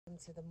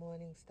to the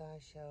Morning Star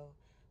Show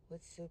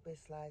with Super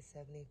Sly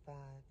 75.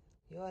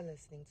 You're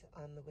listening to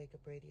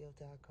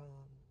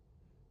OnTheWakeUpRadio.com.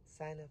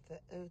 Sign up for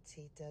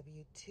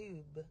OTWTube.com,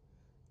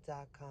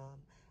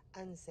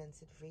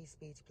 uncensored free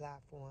speech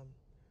platform.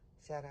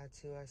 Shout out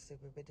to our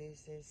super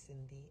producer,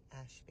 Cindy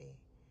Ashby.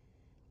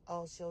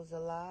 All shows are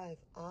live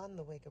on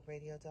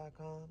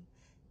TheWakeUpRadio.com.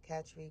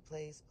 Catch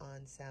replays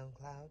on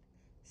SoundCloud,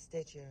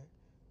 Stitcher,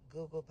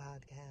 Google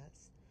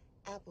Podcasts,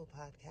 Apple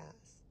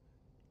Podcasts,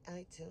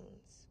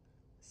 iTunes,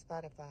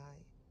 Spotify,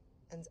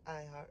 and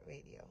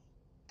iHeartRadio,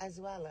 as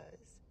well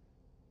as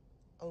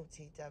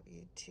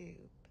OTWTube.com.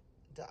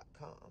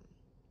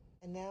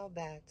 And now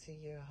back to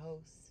your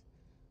host,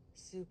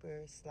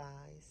 Super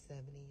Sly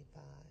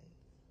 75.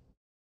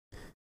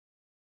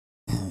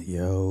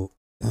 Yo,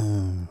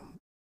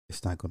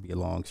 it's not gonna be a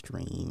long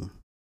stream.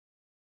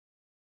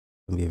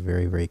 It's gonna be a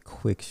very, very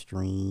quick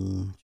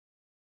stream.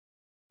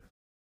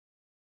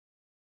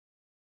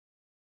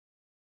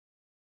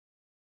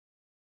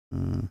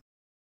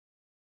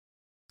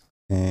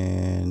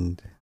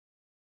 And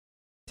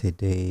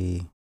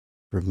today,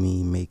 for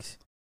me, makes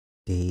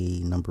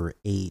day number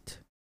 8.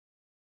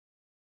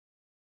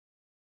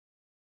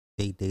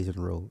 8 days in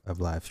a row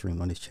of live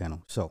stream on this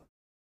channel. So,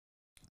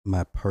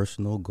 my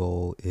personal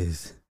goal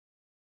is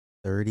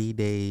 30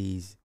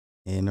 days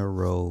in a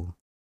row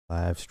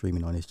live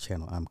streaming on this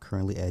channel. I'm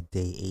currently at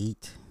day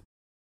 8.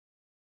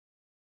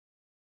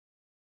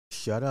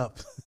 Shut up.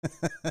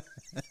 The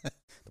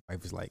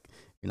wife was like,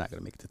 you're not going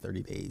to make it to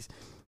 30 days.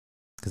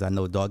 Because I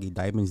know Doggy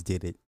Diamonds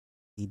did it.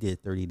 He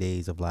did 30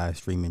 days of live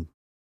streaming.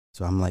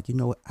 So I'm like, you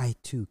know what? I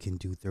too can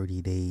do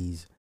 30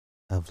 days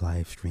of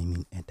live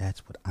streaming. And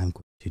that's what I'm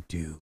going to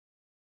do.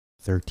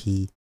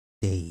 30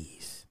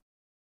 days.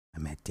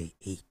 I'm at day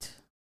 8.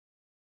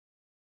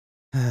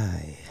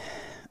 Hi.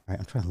 All right,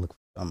 I'm trying to look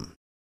for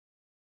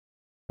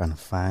trying to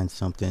find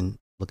something.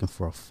 Looking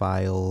for a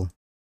file.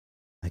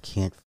 I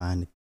can't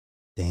find the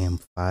damn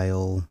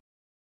file.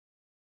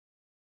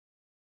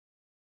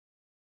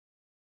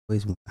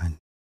 Where's one?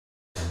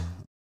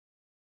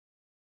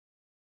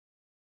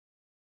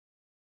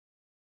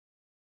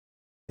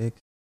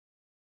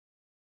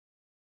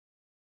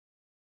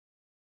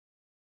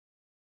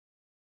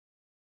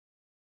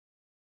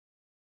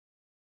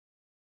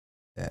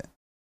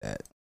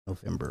 That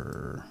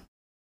November.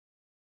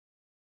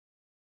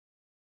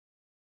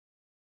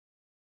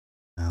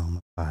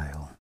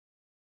 File.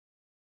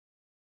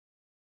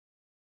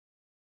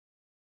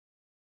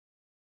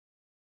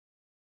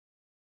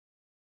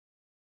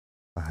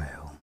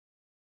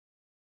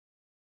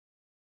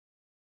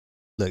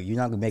 Look, you're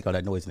not gonna make all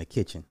that noise in the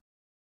kitchen.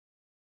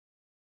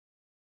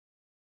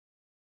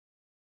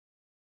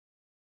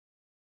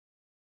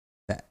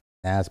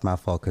 That's my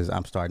fault because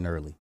I'm starting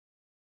early.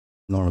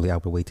 Normally I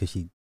would wait till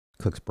she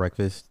cooks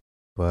breakfast,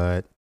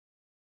 but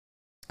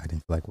I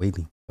didn't feel like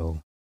waiting.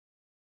 So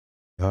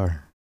we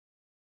are.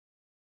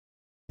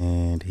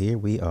 And here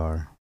we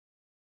are.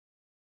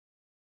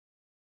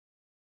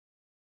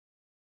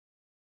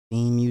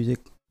 Theme music.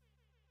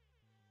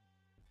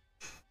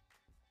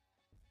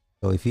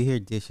 So if you hear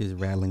dishes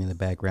rattling in the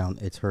background,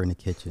 it's her in the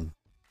kitchen.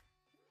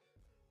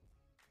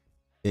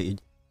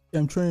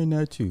 I'm trying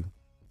not to.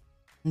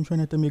 I'm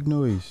trying not to make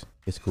noise.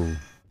 It's cool.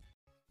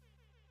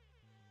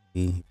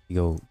 You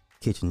go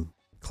kitchen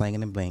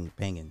clanging and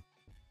banging.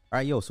 All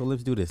right, yo. So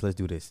let's do this.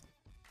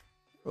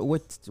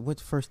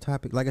 What's first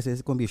topic? Like I said,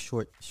 it's gonna be a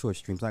short stream.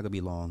 It's not gonna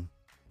be long.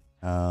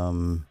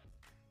 Shout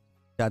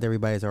out to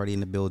everybody that's already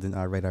in the building.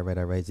 All right.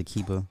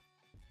 Zakiba.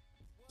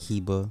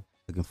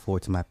 Looking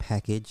forward to my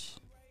package.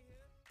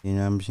 You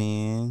know what I'm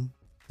saying?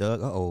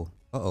 Doug.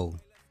 Uh-oh.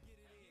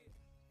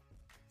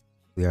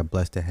 We are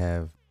blessed to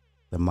have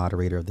the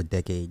moderator of the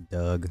decade,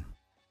 Doug.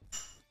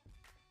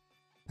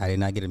 I did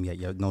not get him yet.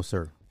 Yo, no,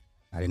 sir.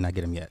 I did not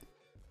get him yet.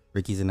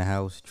 Ricky's in the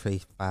house.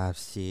 Trey 5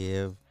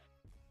 Civ.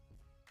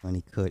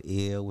 Honey Cut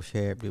Ill. What's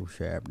happening,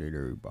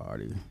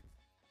 everybody?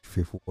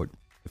 Fifth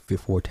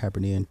Ward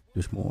tapping in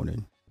this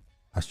morning.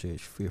 I said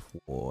Fifth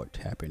Ward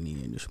tapping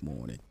in this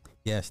morning.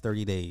 Yes,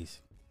 30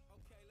 days.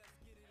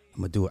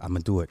 I'm gonna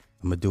do it.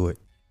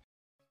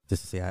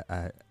 Just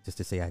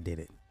to say I did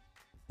it.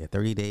 Yeah,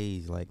 30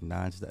 days, like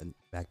non-stop,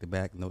 back to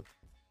back. No,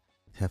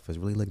 Heifer's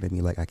really looking at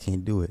me like I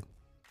can't do it.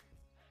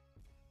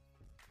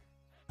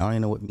 I don't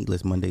even know what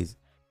Meatless Mondays.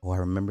 Oh, I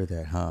remember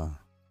that, huh?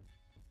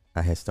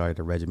 I had started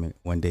a regimen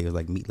one day. It was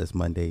like Meatless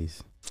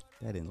Mondays.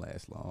 That didn't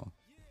last long.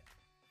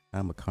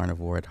 I'm a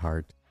carnivore at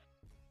heart,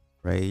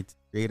 right?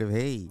 Creative.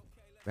 Hey,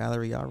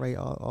 Valerie. All right,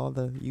 all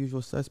the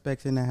usual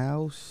suspects in the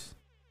house.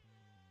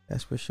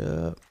 That's what's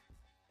up.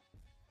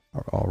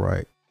 All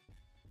right.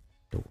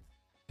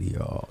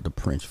 The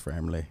Prince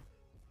family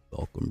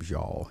welcomes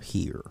y'all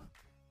here.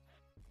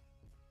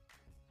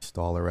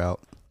 Stall her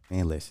out.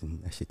 Man,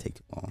 listen, that should take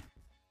too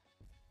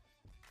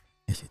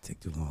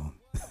long.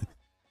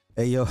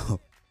 Hey, yo,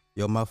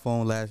 my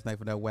phone last night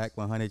for that whack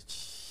 100.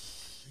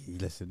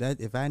 Listen, that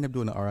if I end up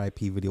doing an RIP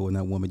video on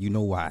that woman, you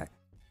know why.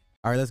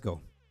 All right, let's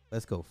go.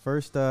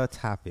 First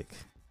topic.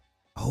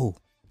 Oh,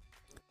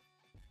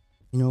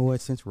 you know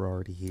what? Since we're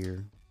already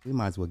here, We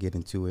might as well get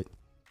into it.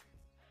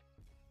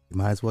 We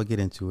might as well get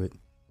into it.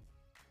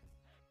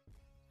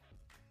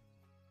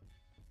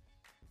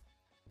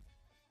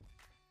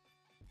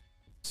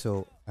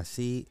 So I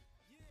see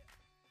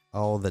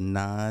all the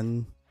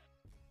non-passport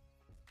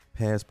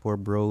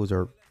bros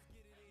are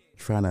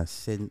trying to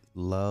send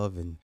love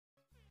and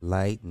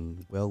light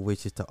and well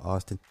wishes to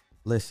Austin.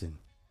 Listen,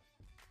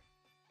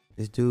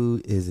 this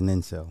dude is an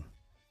incel.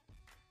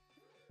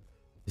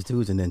 This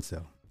dude's an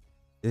incel.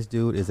 This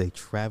dude is a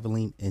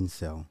traveling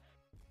incel.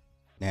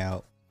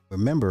 Now,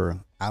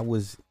 remember, I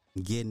was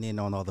getting in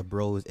on all the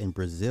bros in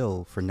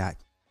Brazil for not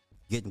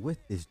getting with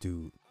this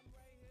dude.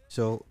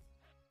 So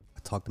I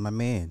talked to my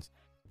mans.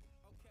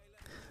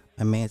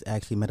 My man's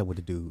actually met up with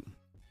the dude.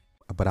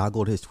 But I'll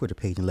go to his Twitter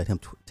page and let him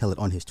tell it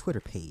on his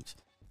Twitter page.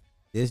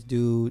 This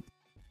dude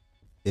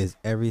is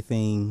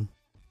everything.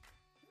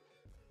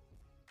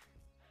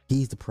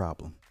 He's the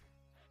problem.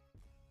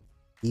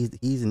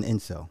 He's an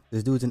incel.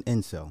 This dude's an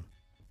incel.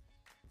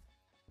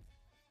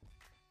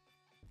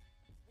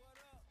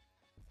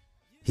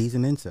 He's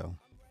an incel.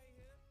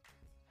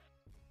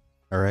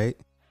 All right?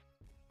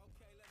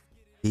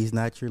 He's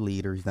not your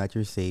leader. He's not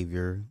your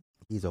savior.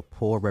 He's a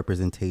poor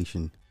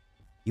representation.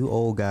 You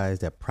old guys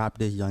that prop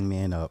this young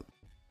man up,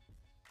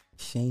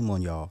 shame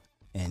on y'all.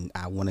 And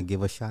I want to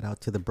give a shout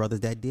out to the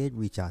brothers that did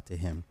reach out to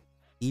him.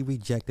 He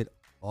rejected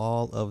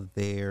all of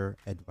their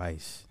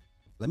advice.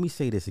 Let me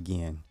say this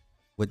again.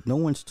 What no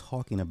one's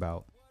talking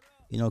about,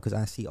 because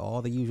I see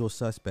all the usual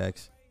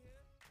suspects.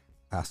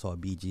 I saw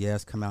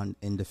BGS come out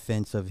in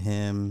defense of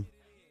him.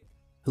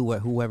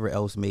 Whoever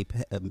else made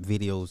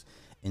videos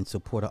in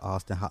support of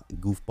Austin,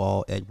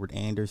 goofball Edward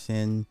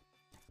Anderson.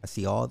 I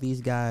see all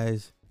these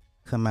guys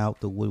come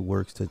out the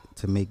woodworks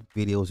to make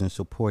videos in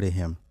support of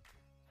him.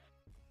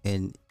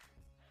 And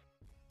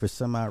for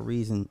some odd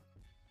reason,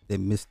 they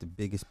missed the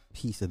biggest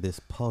piece of this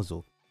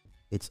puzzle.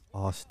 It's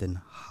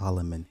Austin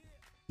Holloman.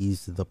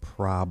 He's the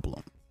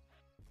problem.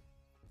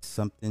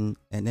 And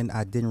then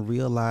I didn't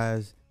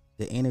realize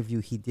the interview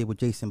he did with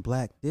Jason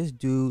Black. This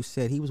dude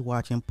said he was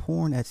watching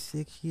porn at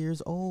 6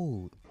 years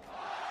old.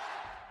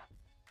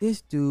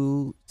 This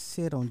dude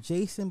said on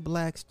Jason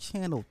Black's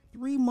channel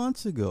 3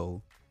 months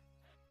ago,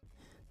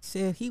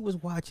 said he was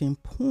watching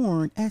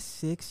porn at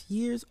 6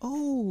 years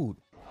old.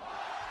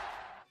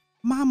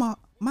 Mama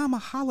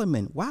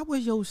Holloman, why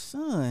was your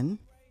son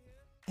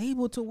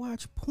able to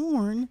watch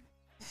porn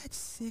at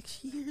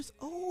 6 years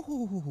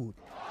old?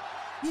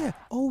 Yeah,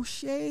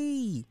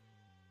 O'Shea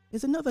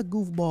is another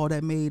goofball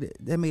that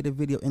made a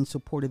video in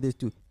support of this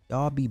dude.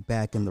 Y'all be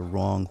backing the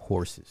wrong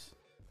horses.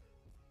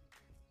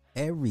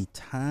 Every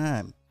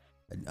time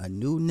a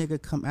new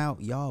nigga come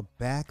out, y'all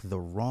back the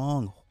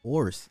wrong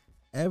horse.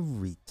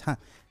 Every time.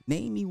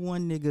 Name me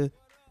one nigga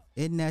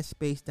in that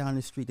space down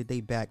the street that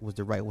they back was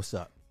the right what's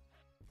up.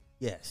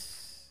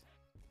 Yes.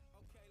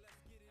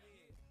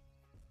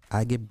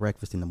 I get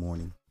breakfast in the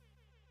morning.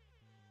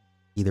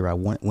 Either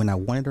when I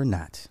want it or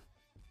not.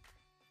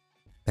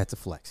 That's a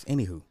flex.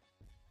 Anywho,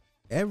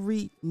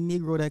 every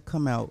Negro that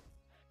come out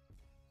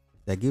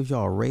that gives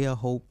y'all a ray of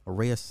hope, a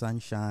ray of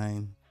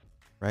sunshine,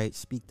 right?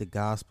 Speak the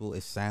gospel,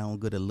 it sound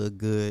good, it look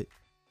good.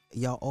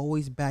 Y'all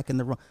always back in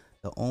the wrong.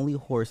 The only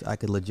horse I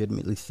could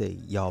legitimately say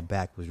y'all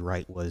back was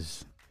right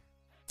was,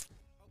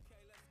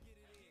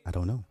 I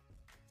don't know.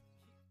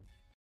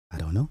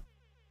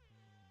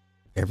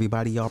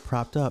 Everybody y'all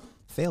propped up,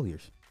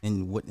 failures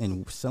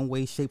in some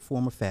way, shape,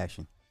 form, or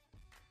fashion.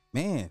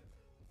 Man,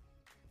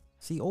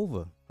 see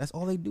over. That's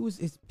all they do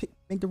is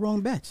make the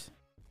wrong bets.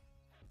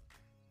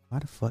 Why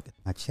the fuck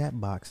my chat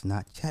box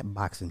not chat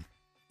boxing?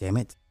 Damn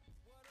it.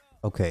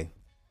 Okay.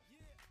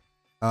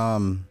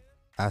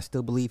 I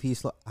still believe he's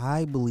slow.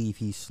 I believe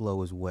he's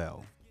slow as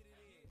well.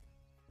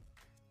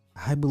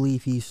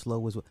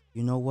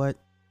 You know what?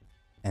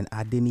 And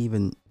I didn't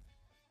even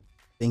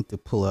think to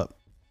pull up.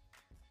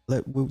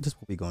 This is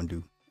what we're gonna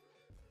do.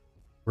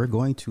 We're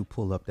going to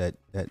pull up that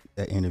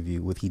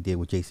interview he did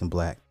with Jason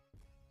Black.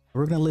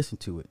 We're gonna listen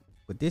to it.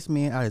 But this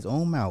man out of his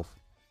own mouth,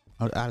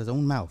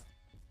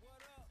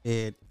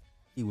 said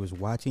he was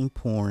watching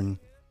porn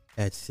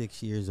at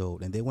 6 years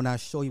old. And then when I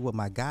show you what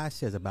my guy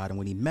says about him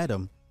when he met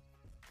him,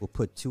 we'll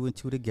put two and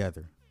two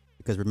together.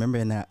 Because remember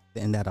in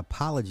that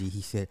apology,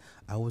 he said,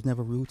 I was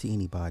never rude to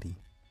anybody.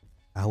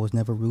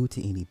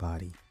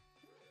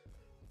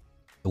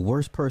 The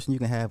worst person you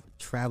can have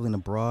traveling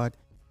abroad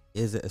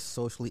is a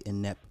socially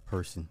inept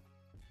person.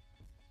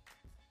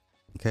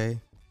 Okay?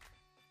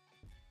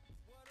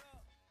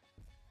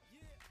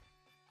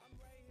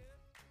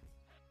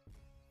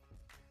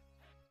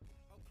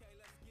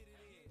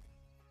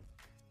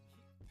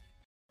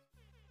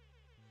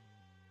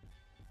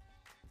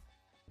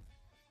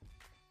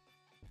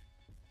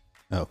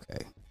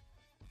 Okay.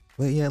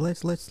 Well, yeah,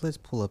 let's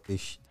pull up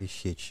this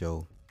shit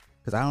show.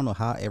 Because I don't know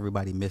how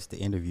everybody missed the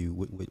interview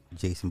with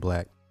Jason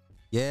Black.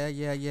 Yeah.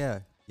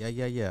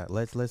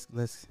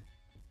 Let's.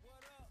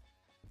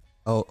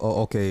 Oh,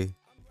 okay.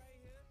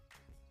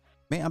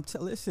 Man,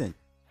 listen.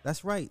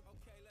 That's right.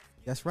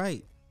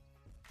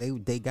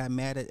 They got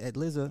mad at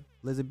Liza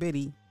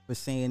Bitty for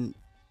saying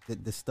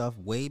the stuff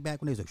way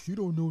back when they was like, she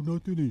don't know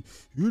nothing.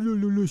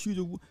 She's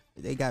a.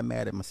 They got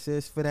mad at my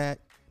sis for that,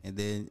 and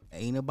then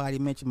ain't nobody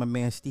mentioned my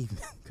man Steven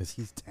because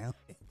he's down.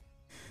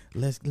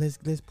 Let's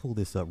pull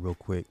this up real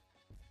quick.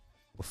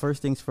 Well,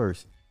 first things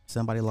first.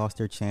 Somebody lost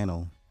their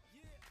channel.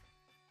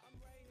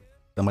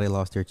 Somebody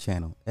lost their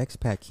channel.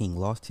 Expat King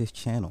lost his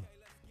channel.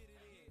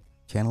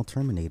 Channel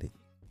terminated.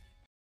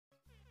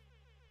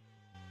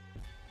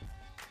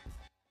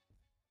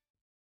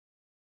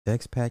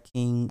 Expat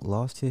King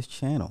lost his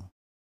channel.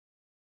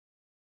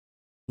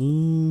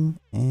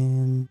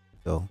 And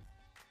go.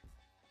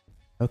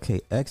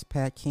 Okay,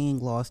 Expat King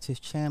lost his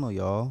channel,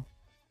 y'all,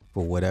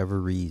 for whatever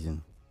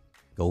reason.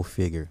 Go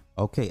figure.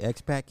 Okay,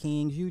 Expat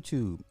King's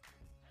YouTube.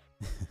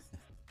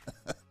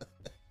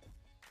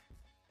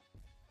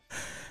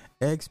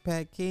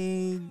 Expat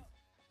King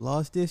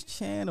lost his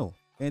channel.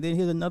 And then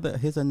here's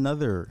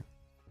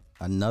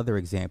another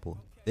example.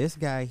 This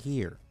guy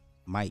here,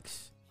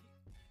 Mike's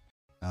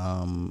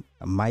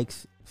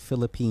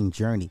Philippine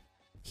Journey.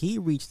 He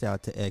reached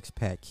out to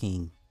Expat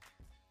King.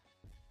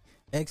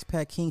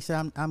 Expat King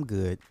said, I'm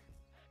good.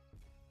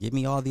 Give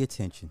me all the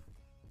attention.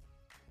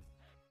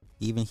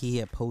 Even he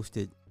had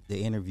posted the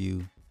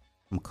interview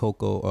from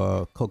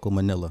Coco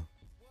Manila,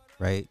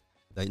 right?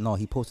 Like, no,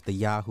 he posted the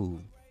Yahoo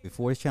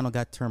before his channel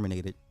got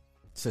terminated,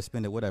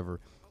 suspended, whatever.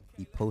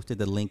 He posted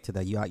the link to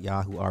the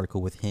Yahoo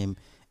article with him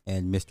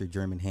and Mr.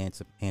 German,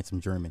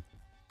 handsome German,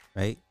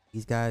 right?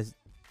 These guys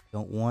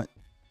don't want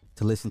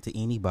to listen to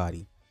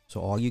anybody.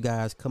 So all you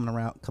guys coming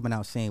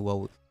out saying,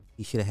 well,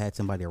 he should have had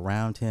somebody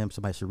around him.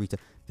 Somebody should reach out.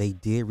 They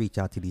did reach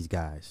out to these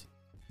guys.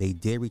 They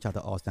did reach out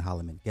to Austin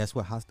Holloman. Guess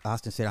what?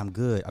 Austin said, I'm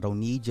good. I don't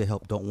need your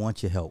help. Don't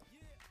want your help.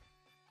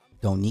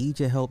 Don't need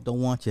your help.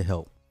 Don't want your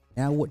help.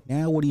 Now what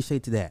do you say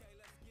to that?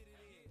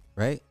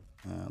 Right?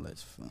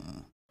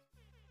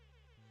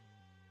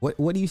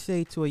 What do you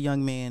say to a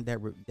young man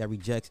that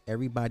rejects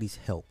everybody's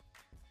help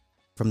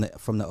from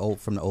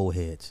the old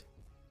heads?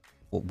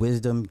 What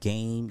wisdom,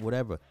 game,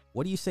 whatever.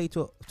 What do you say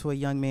to a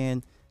young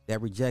man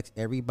that rejects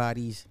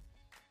everybody's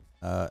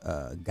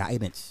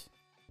guidance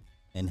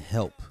and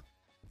help?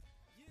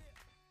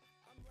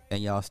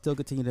 And y'all still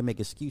continue to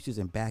make excuses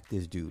and back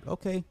this dude.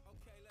 Okay.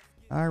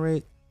 All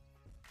right.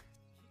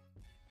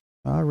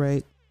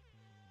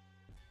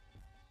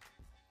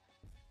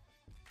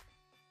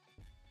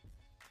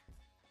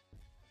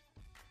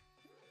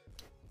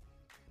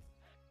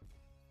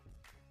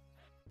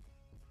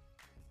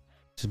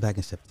 This is back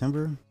in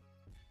September.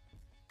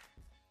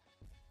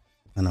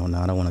 I don't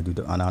want to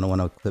do I don't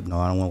want to clip. No,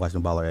 I don't want to watch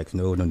no Baller X.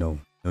 No,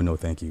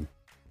 thank you.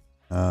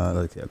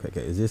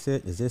 Okay. Is this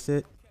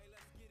it?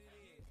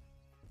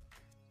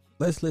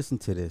 Let's listen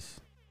to this.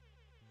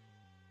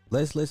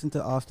 Let's listen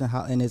to Austin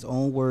in his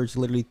own words,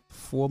 literally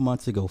 5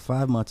 months ago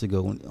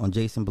on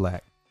Jason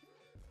Black.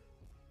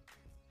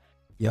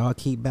 Y'all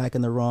keep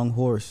backing the wrong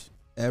horse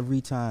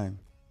every time.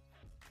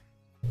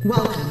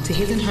 Welcome to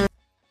His and Her.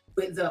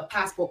 With the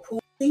passport pool,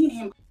 seeing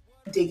him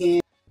dig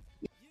in.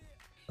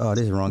 Oh,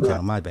 this is the wrong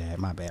channel. My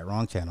bad.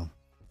 Wrong channel.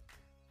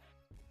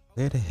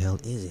 Where the hell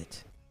is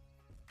it?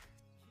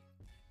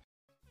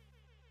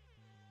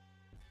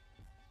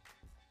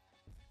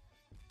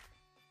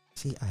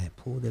 See, I had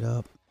pulled it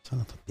up.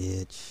 Son of a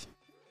bitch.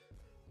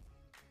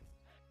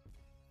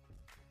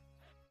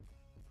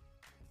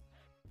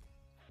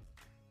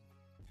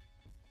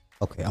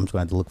 Okay, I'm just going to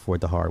have to look for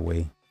it the hard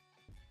way.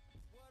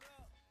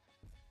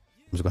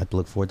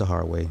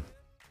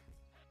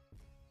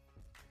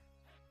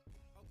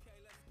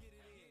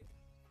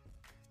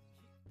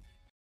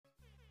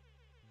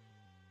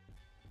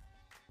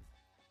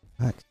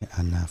 Why can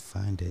I not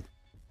find it?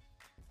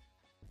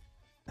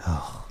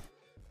 Oh,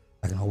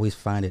 I can always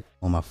find it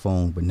on my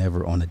phone, but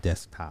never on the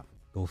desktop.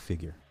 Go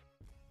figure.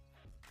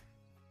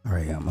 All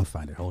right, I'm gonna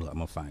find it. Hold up, I'm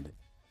gonna find it.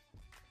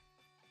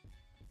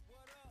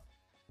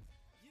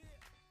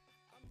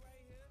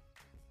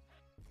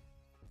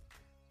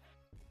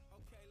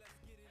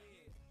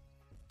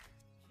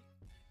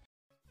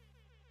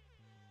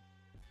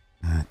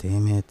 Ah,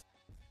 damn it.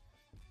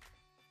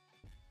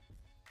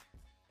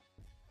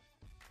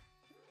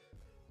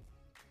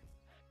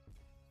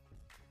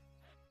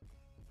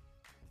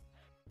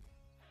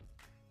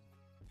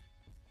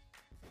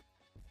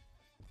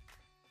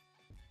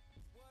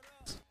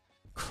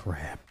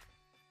 Crap.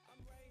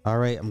 All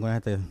right, I'm gonna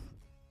have to.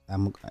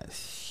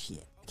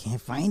 Shit, I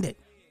can't find it.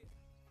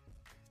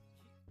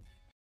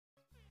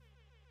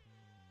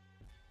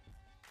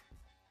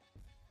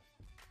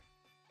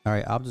 All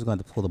right, I'm just going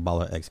to pull the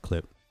Baller X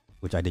clip,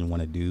 which I didn't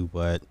want to do,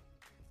 but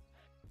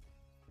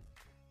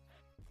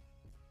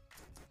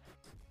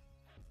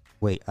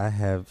wait, I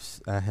have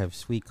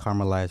sweet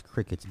caramelized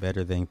crickets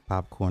better than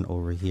popcorn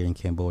over here in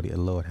Cambodia.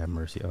 Lord have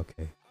mercy.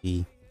 Okay,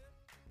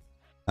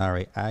 all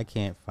right, I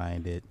can't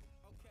find it.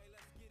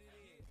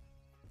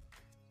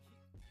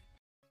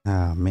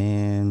 Oh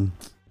man.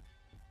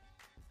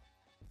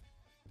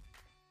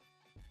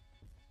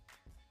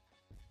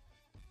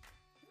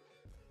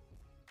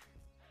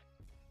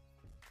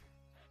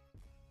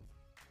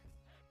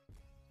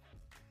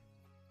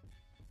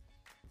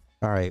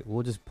 All right,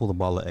 we'll just pull the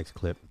Baller X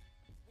clip.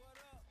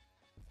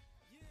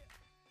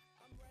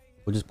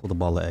 We'll just pull the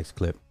Baller X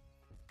clip.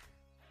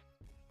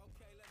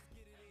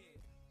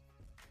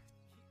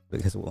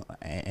 Because,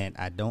 and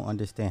I don't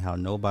understand how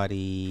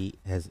nobody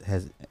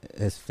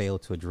has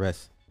failed to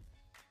address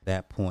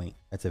that point.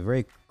 That's a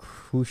very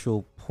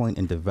crucial point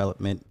in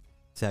development,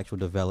 sexual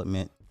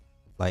development.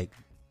 Like,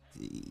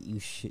 you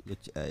should,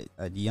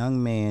 a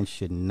young man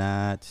should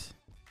not.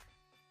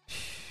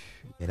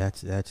 Yeah,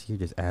 that's you're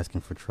just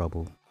asking for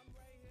trouble.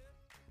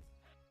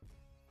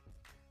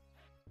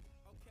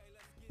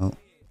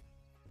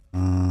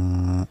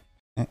 Oh,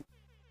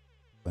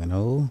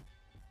 bueno.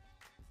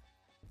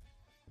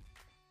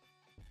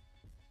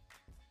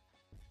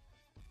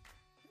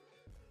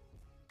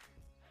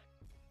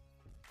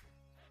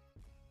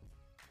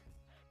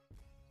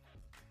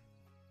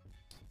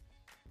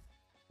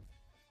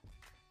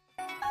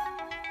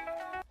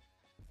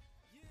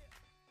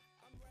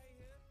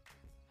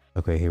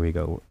 Okay, here we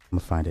go. I'm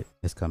gonna find it.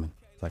 It's coming.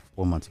 It's like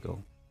 4 months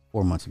ago.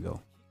 4 months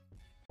ago.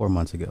 4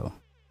 months ago.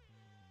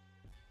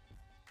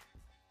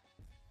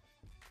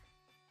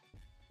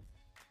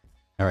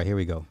 All right, here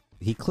we go.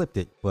 He clipped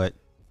it, but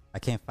I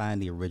can't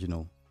find the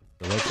original.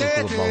 So let's just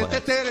do a Baller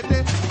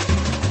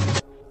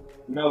X.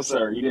 No,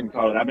 sir, you didn't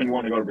call it. I've been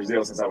wanting to go to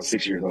Brazil since I was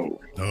 6 years old.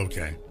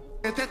 Okay.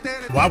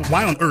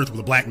 Why on earth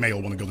would a black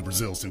male want to go to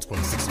Brazil since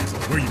 6 years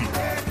old? Where you be?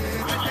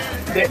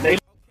 They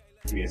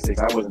me at 6.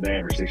 I wasn't the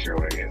average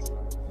 6-year-old, I guess.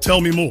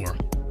 Tell me more.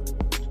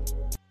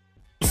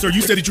 Sir,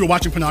 you said that you were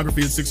watching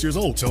pornography at 6 years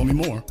old. Tell me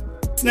more.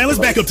 Now let's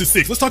back up to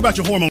 6. Let's talk about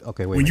your hormones.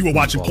 Okay, wait. When you were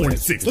watching porn at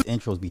 6. These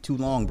intros be too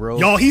long, bro.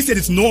 Y'all, he said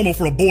it's normal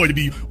for a boy to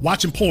be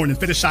watching porn and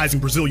fetishizing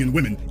Brazilian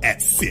women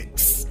at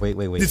 6. Wait.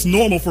 It's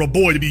normal for a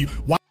boy to be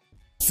watching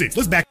 6.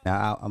 Let's back.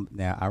 Now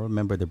I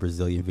remember the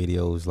Brazilian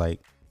videos, like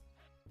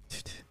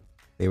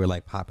they were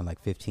like popping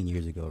like 15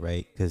 years ago,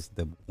 right? Because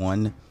the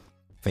one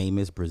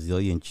famous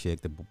Brazilian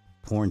chick, the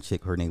porn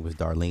chick, her name was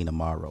Darlene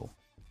Amaro,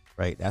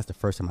 right? That's the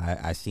first time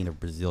I seen a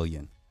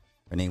Brazilian.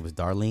 Her name was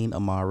Darlene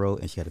Amaro,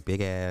 and she had a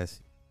big ass.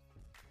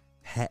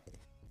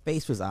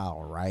 Face was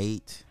all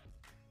right.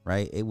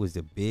 It was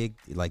the big,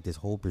 like this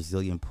whole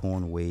Brazilian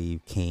porn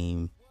wave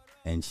came,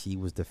 and she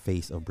was the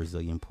face of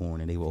Brazilian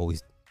porn, and they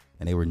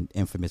were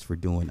infamous for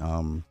doing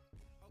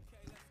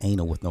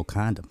anal with no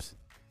condoms.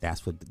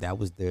 That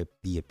was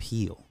the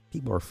appeal.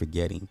 People are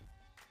forgetting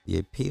the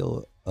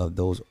appeal of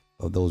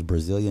those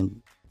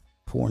Brazilian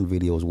porn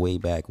videos way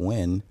back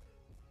when.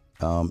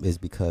 Is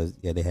because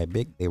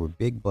they were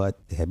big butt,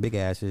 they had big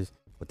asses,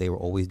 but they were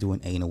always doing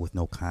anal with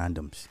no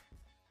condoms.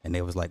 And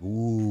they was like,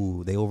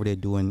 ooh, they over there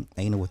doing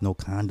anal with no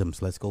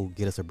condoms. Let's go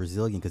get us a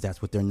Brazilian, because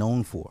that's what they're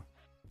known for.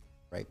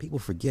 Right? People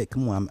forget.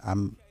 Come on,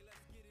 I'm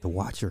the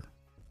watcher.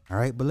 All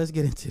right, but let's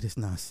get into this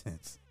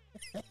nonsense.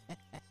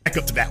 Back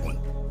up to that one.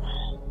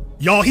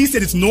 Y'all, he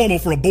said it's normal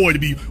for a boy to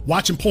be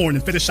watching porn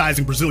and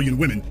fetishizing Brazilian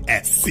women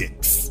at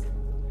 6.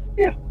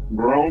 Yeah,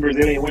 grown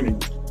Brazilian women.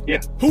 Yeah.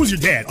 Who's your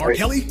dad? R.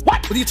 Kelly?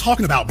 What are you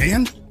talking about,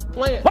 man?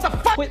 Playing. What the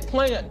fuck? Quit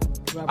playing.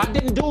 I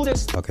didn't do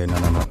this. Okay, no.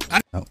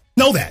 I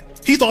know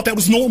that. He thought that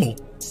was normal.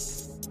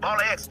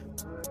 Baller X.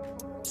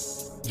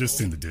 Just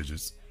send the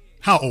digits.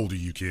 How old are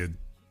you, kid?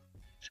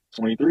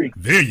 23.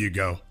 There you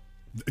go.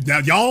 Now,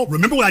 y'all,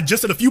 remember what I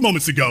just said a few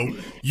moments ago?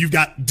 You've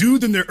got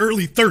dudes in their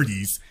early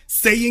 30s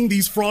saying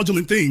these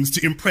fraudulent things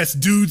to impress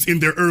dudes in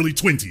their early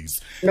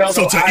 20s.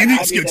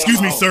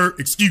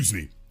 Excuse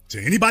me.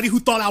 To anybody who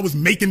thought I was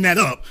making that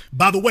up,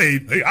 by the way,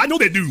 hey, I know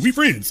that dude. We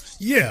friends.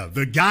 Yeah,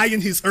 the guy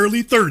in his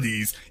early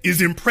 30s is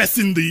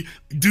impressing the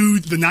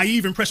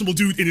naive, impressionable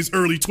dude in his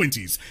early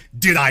 20s.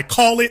 Did I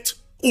call it,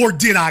 or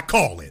did I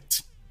call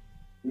it?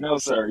 No,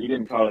 sir, you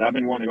didn't call it. I've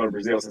been wanting to go to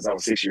Brazil since I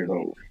was 6 years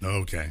old.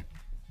 Okay.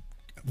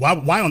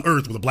 Why on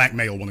earth would a black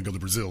male want to go to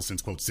Brazil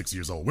since, quote, 6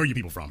 years old? Where are you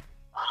people from?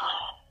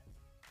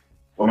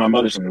 Well, my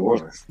mother's from New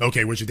Orleans.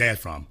 Okay, where's your dad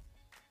from?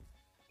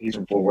 He's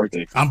from Fort Worth,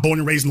 Texas. I'm born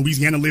and raised in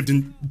Louisiana, lived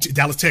in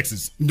Dallas,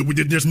 Texas.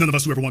 There's none of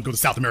us who ever want to go to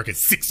South America at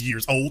 6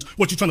 years old.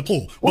 What you trying to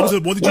pull? What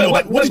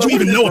did you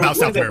even know about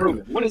South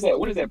America? What is that?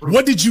 What is that?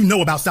 What did you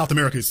know about South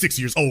America at 6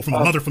 years old from a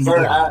mother from New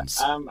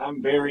Orleans?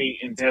 I'm very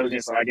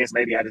intelligent, so I guess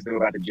maybe I just know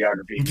about the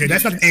geography. Okay,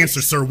 that's not an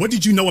answer, sir. What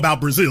did you know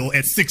about Brazil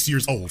at 6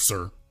 years old,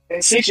 sir?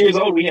 At 6 years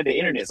old, we had the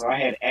internet, so I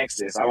had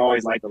access. I've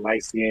always liked the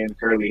light-skinned,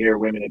 curly-haired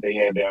women that they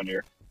have down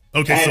there.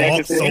 Okay,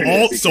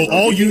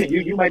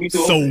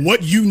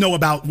 what you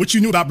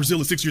knew about Brazil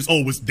at 6 years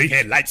old was they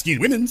had light-skinned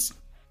women's.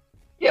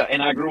 Yeah,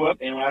 and I grew up,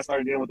 and when I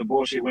started dealing with the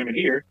bullshit women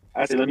here,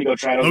 I said, let me go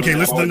try those. Okay,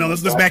 let's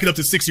back it up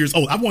to 6 years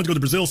old. I wanted to go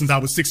to Brazil since I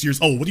was 6 years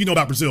old. What do you know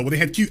about Brazil? Well, they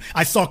had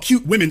I saw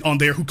cute women on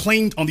there who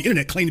claimed on the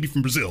internet to be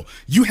from Brazil.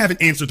 You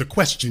haven't answered the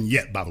question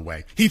yet, by the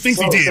way. He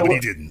thinks he did, but he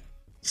didn't.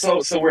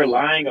 So we're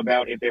lying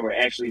about if they were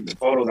actually the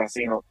photos I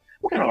seen on.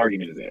 What kind of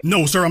argument is that?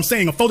 No, sir, I'm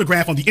saying a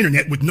photograph on the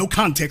internet with no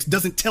context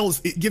doesn't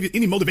give you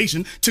any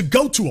motivation to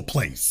go to a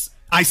place.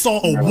 I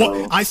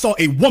saw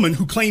a woman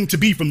who claimed to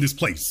be from this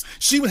place.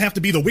 She would have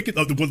to be the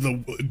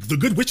the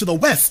good witch of the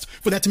West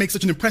for that to make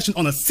such an impression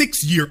on a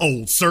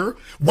 6-year-old, sir.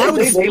 Why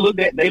would they look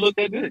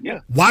that good? Yeah.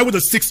 Why would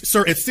at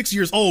 6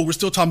 years old we're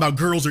still talking about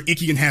girls are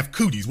icky and have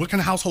cooties? What kind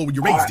of household were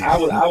you raised in? I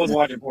was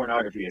watching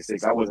pornography at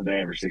 6. I wasn't the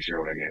average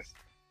 6-year-old, I guess.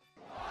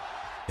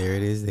 There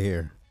it is.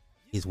 There,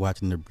 he's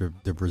watching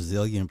the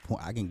Brazilian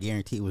porn. I can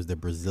guarantee it was the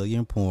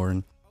Brazilian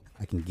porn.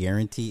 I can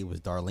guarantee it was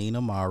Darlene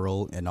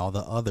Amaro and all the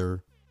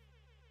other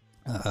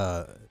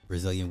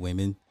Brazilian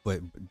women,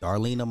 but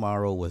Darlene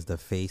Amaro was the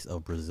face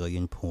of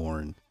Brazilian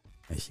porn,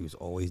 and she was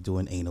always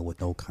doing anal with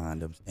no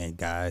condoms. And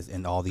guys,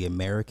 and all the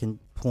American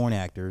porn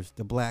actors,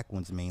 the black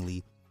ones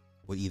mainly,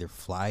 would either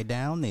fly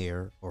down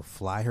there or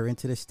fly her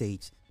into the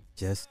States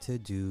just to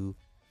do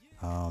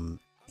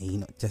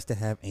anal, just to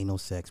have anal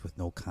sex with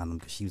no condom,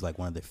 because she was like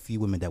one of the few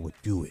women that would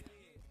do it.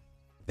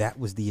 That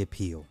was the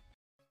appeal.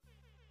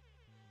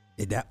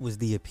 That was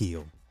the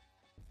appeal.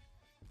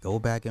 Go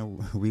back and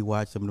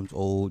rewatch some of those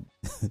old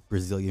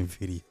Brazilian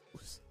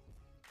videos.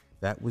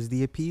 That was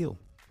the appeal.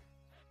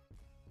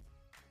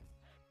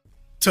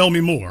 Tell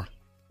me more.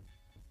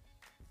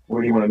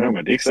 What do you want to know?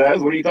 My dick size?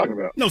 What are you talking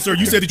about? No, sir.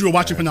 You said that you were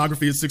watching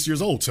pornography at 6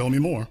 years old. Tell me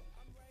more.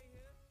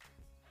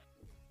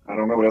 I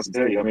don't know what else to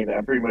tell you. I mean,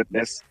 I pretty much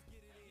that's.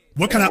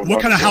 What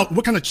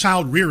kind of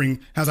child rearing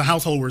has a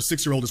household where a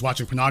 6-year-old is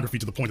watching pornography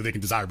to the point that they can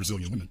desire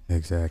Brazilian women?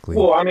 Exactly.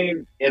 Well, I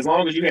mean, as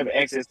long as you have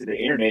access to the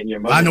internet and your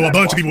mother. I know a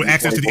bunch of people with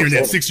access to the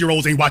internet.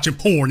 6-year-olds ain't watching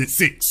porn at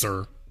 6,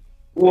 sir.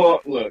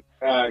 Well, look,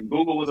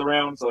 Google was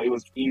around, so it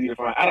was easy to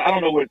find. I don't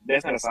know what.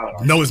 That's not a solid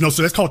argument. No, it's no.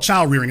 So that's called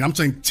child rearing. I'm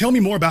saying, tell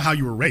me more about how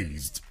you were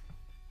raised.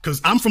 Because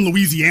I'm from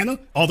Louisiana,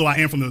 although I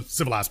am from the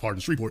civilized part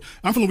of Shreveport.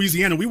 I'm from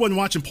Louisiana. We wasn't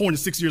watching porn at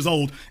 6 years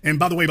old. And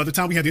by the way, by the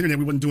time we had the internet,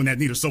 we wasn't doing that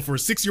neither. So for a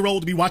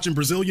 6-year-old to be watching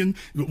Brazilian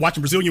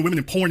women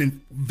in porn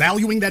and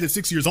valuing that at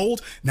 6 years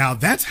old, now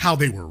that's how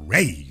they were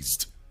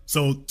raised.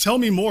 So tell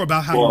me more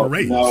about how you were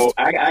raised. No,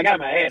 I got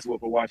my ass whooped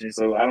for watching,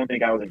 so I don't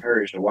think I was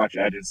encouraged to watch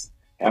it.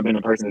 I've been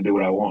the person to do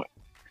what I want.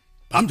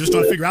 I'm just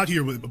trying to figure out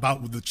here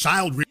about the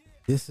child rearing.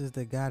 This is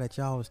the guy that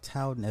y'all was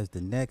touting as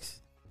the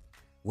next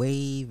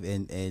wave,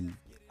 and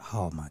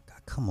oh my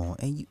God, come on.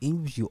 And it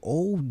was you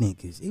old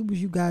niggas. It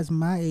was you guys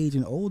my age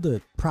and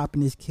older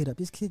propping this kid up.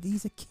 This kid,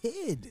 he's a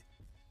kid.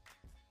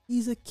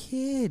 He's a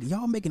kid.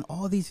 Y'all making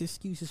all these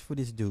excuses for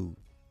this dude.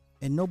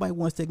 And nobody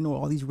wants to ignore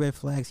all these red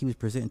flags he was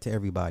presenting to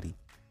everybody.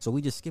 So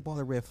we just skip all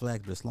the red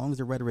flags. But as long as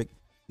the rhetoric,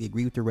 we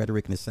agree with the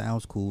rhetoric and it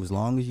sounds cool. As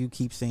long as you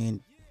keep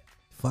saying,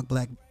 fuck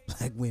black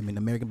women,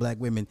 American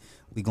black women,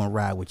 we gonna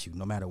ride with you.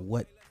 No matter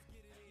what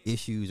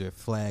issues or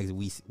flags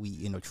we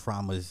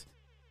traumas.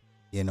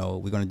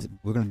 We're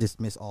gonna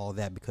dismiss all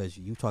that because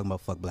you talking about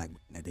fuck black women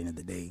at the end of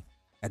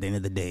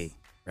the day,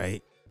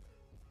 right?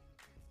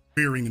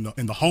 Rearing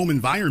in the home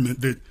environment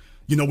that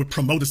would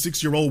promote a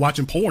 6-year-old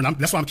watching porn.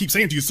 That's why I keep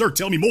saying to you, sir,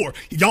 tell me more.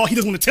 Y'all, he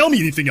doesn't want to tell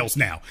me anything else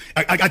now.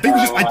 I think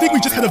we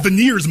just had a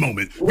veneers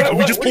moment.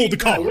 We just pulled the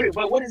card.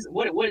 But what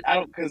I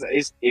don't, because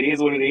it is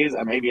what it is.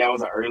 Maybe I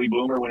was an early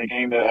bloomer when it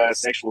came to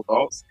sexual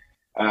thoughts.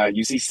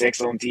 You see sex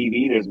on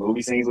TV. There's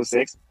movie scenes with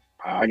sex.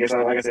 I guess,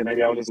 like I said,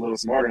 maybe I was just a little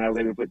smarter and I was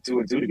able to put 2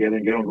 and 2 together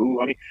and get on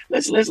Google. I mean,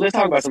 let's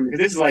talk about something, because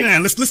this is like,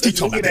 man, let's keep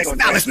talking about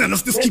this.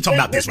 Let's keep talking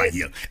about this right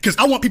here, because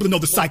I want people to know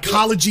the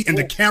psychology and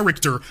the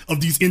character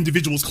of these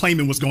individuals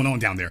claiming what's going on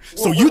down there.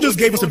 So you just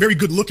gave us a very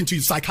good look into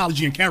the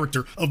psychology and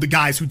character of the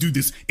guys who do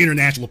this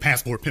international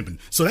passport pimping.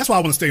 So that's why I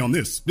want to stay on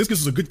this. This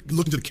gives us a good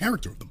look into the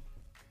character of them.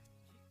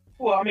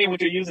 Well, I mean, what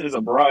you're using is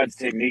a broad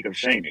technique of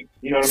shaming.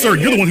 You know what I mean? Sir,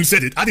 you're the one who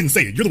said it. I didn't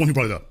say it. You're the one who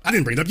brought it up. I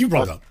didn't bring it up. You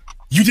brought it up.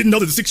 You didn't know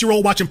that the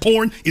 6-year-old watching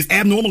porn is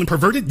abnormal and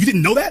perverted? You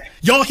didn't know that?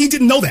 Y'all, he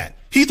didn't know that.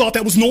 He thought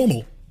that was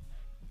normal.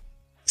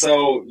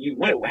 So,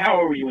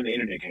 how old were you when the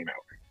internet came out?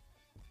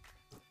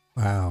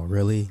 Wow,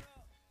 really?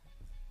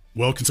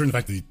 Well, considering the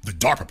fact that the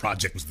DARPA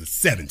project was the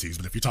 70s,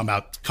 but if you're talking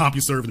about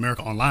CompuServe in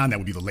America Online, that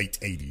would be the late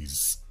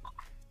 80s.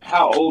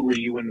 How old were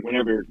you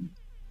whenever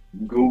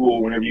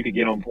you could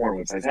get on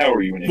porn websites? How old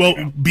were you when it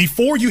came out?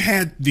 Before you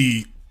had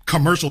the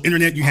commercial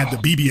internet, you had the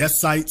BBS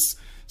sites.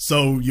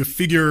 So you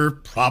figure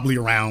probably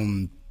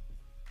around,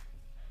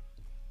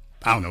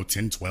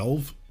 10,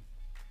 12.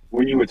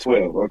 When you were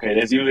 12, okay,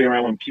 that's usually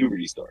around when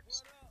puberty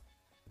starts.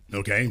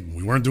 Okay,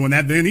 we weren't doing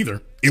that then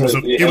either. It was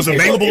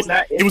available.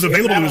 It was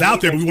available and it was out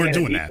there, but we weren't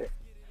doing that.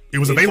 It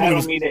was available.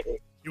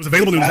 It was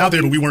available and it was out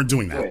there, but we weren't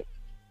doing that.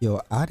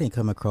 Yo, I didn't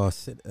come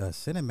across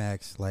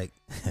Cinemax like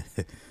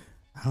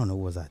I don't know,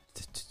 was I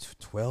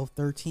 12,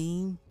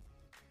 13?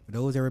 For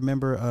those that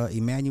remember the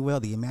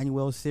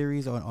Emmanuel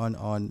series on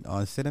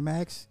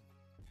Cinemax,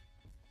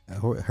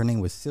 her name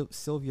was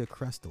Sylvia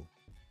Crestel.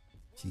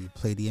 She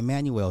played the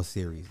Emmanuel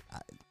series.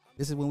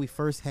 This is when we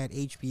first had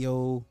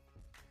HBO,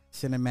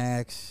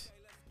 Cinemax.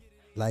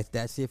 Like,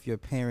 that's if your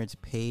parents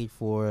paid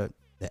for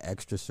the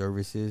extra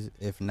services.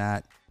 If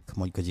not,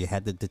 come on, because you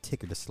had the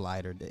ticker, the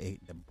slider, the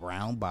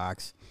brown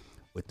box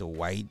with the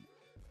white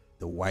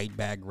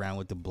background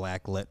with the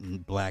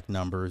black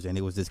numbers, and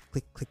it was this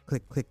click, click,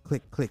 click, click,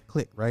 click, click,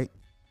 click, right?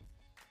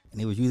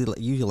 and it was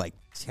usually like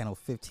channel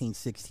 15,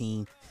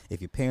 16.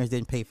 If your parents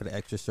didn't pay for the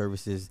extra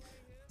services,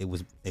 it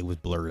was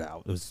blurred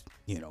out. It was,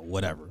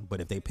 whatever.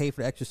 But if they paid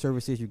for the extra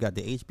services, you got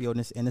the HBO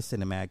and the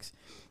Cinemax.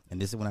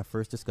 And this is when I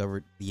first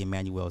discovered the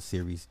Emmanuel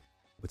series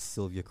with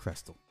Sylvia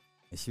Crestel.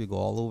 And she would go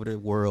all over the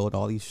world,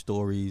 all these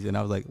stories. And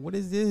I was like, what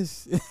is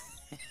this?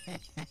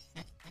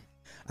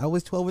 I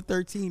was 12 or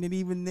 13. And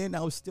even then,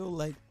 I was still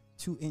like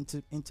too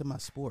into my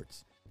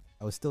sports.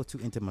 Because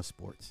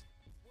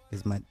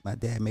my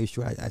dad made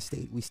sure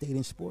we stayed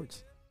in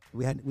sports.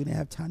 We didn't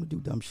have time to do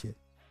dumb shit.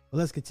 But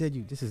let's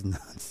continue. This is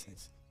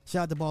nonsense.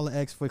 Shout out to Baller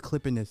X for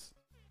clipping this.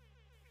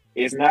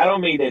 It's not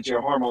on me that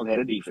your hormones had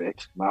a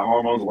defect. My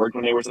hormones worked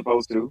when they were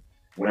supposed to.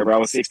 Whenever I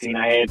was 16,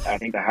 I had, I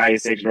think, the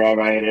highest sex drive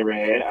I had ever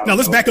had. Now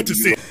let's back up to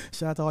 6.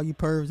 Shout out to all you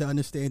pervs that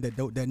understand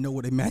that know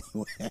what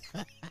Emmanuel.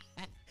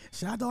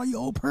 Shout out to all you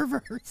old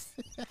perverts.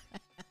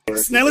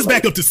 Now let's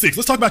back up to 6.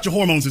 Let's talk about your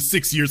hormones at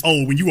 6 years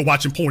old when you were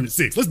watching porn at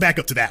 6. Let's back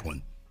up to that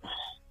one.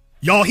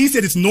 Y'all, he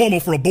said it's normal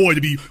for a boy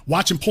to be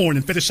watching porn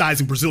and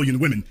fetishizing Brazilian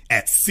women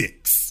at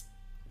 6.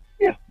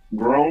 Yeah,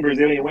 grown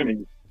Brazilian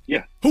women.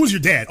 Yeah. Who was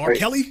your dad? R.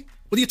 Kelly?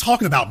 What are you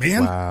talking about,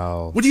 man?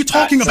 Wow. What are you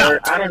talking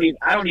about? Sir,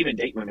 I don't even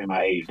date women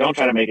my age. Don't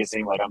try to make it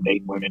seem like I'm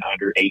dating women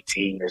under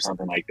 18 or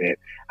something like that.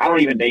 I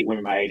don't even date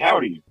women my age. How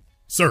old are you?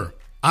 Sir,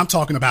 I'm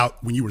talking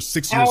about when you were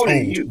 6 years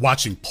old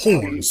watching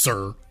porn,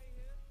 sir.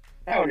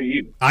 How old are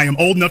you? I am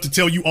old enough to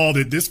tell you all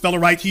that this fella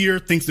right here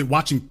thinks that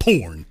watching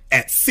porn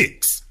at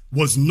 6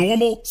 was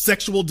normal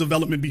sexual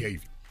development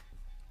behavior.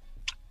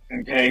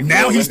 Okay.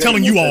 Now he's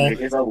telling you all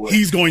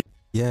he's going.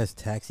 Yes,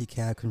 Taxi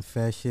Cab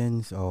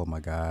Confessions. Oh my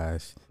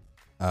gosh.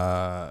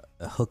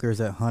 Hookers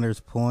at Hunter's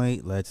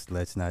Point. Let's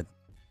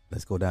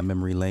go down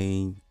memory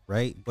lane,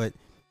 right? But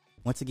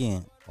once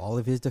again, all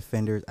of his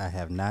defenders, I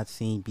have not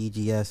seen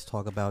BGS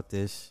talk about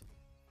this.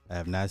 I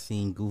have not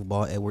seen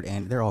Goofball Edward,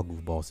 and they're all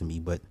goofballs to me,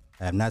 but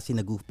I have not seen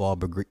the Goofball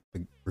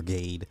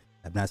Brigade.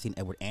 I have not seen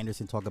Edward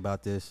Anderson talk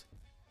about this.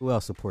 Who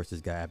else supports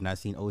this guy? I have not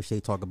seen O'Shea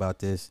talk about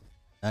this.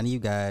 None of you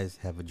guys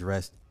have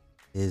addressed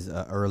his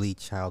early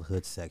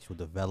childhood sexual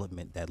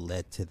development that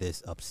led to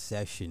this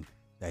obsession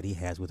that he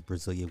has with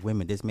Brazilian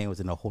women. This man was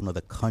in a whole nother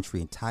country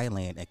in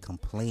Thailand and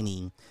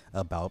complaining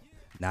about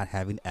not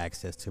having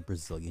access to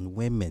Brazilian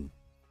women.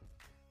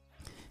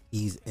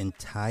 He's in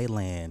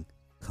Thailand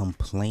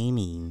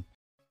complaining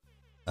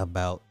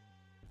about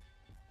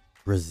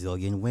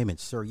Brazilian women.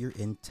 Sir, you're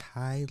in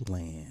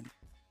Thailand.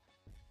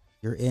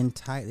 You're in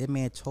Thailand. That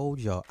man told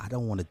y'all, I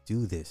don't want to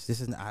do this.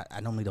 This is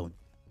I don't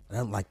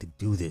like to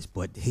do this,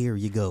 but here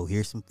you go.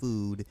 Here's some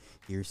food.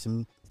 Here's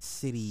some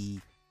city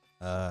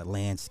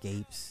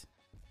landscapes.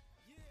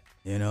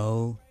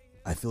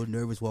 I feel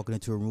nervous walking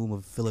into a room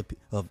of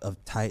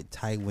Thai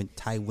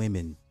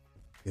women,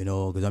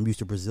 because I'm used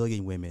to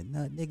Brazilian women.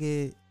 Nah,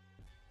 nigga.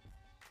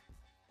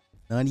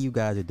 None of you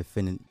guys are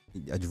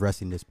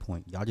addressing this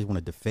point. Y'all just want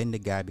to defend the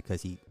guy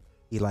because he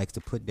likes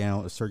to put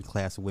down a certain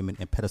class of women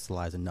and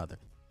pedestalize another.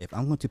 If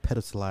I'm going to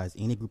pedestalize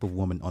any group of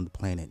women on the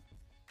planet,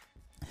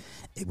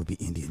 it would be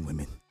Indian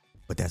women.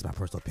 But that's my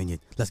personal opinion.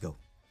 Let's go.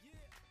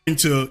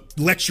 To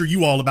lecture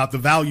you all about the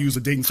values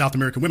of dating South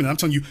American women. I'm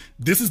telling you,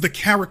 this is the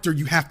character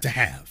you have to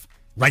have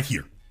right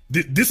here.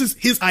 This is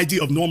his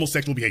idea of normal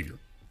sexual behavior.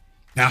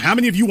 Now, how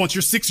many of you want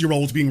your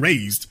 6-year-olds being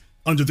raised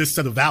under this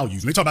set of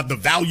values? And they talk about the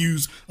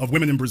values of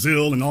women in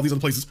Brazil and all these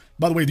other places.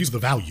 By the way, these are the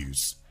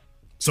values.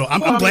 So I'm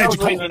glad you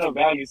called.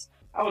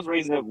 I was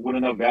raising up with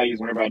enough values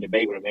whenever I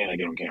debate with a man, I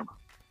get on camera.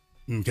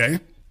 Okay.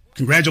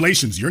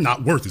 Congratulations. You're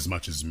not worth as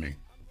much as me.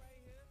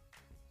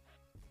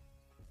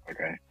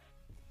 Okay.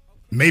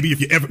 Maybe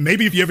if you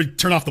ever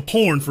turn off the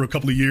porn for a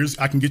couple of years,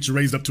 I can get you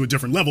raised up to a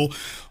different level.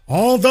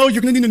 Although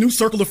you're going to need a new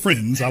circle of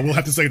friends. I will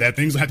have to say that.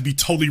 Things will have to be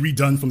totally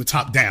redone from the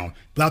top down.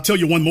 But I'll tell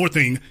you one more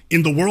thing.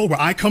 In the world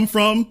where I come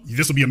from,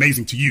 this will be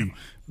amazing to you.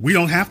 We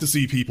don't have to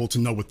see people to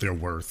know what they're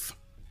worth.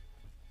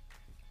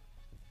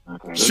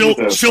 Okay.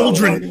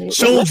 Children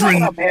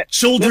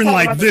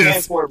like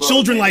this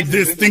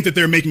think that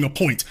they're making a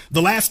point.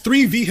 The last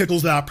 3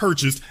 vehicles that I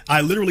purchased, I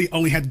literally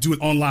only had to do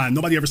it online.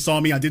 Nobody ever saw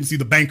me. I didn't see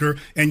the banker,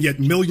 and yet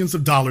millions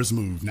of dollars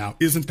moved. Now,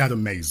 isn't that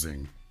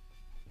amazing?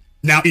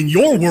 Now, in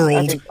your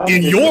world,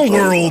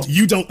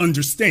 you don't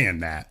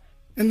understand that,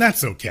 and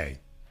that's okay.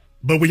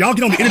 But when y'all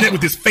get on the internet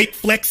with this fake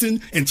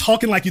flexing and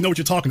talking like you know what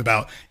you're talking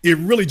about, it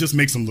really just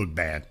makes them look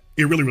bad.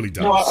 It really, really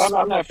does. No,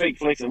 I'm not fake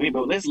flexing.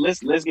 But let's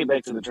get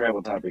back to the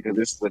travel topic because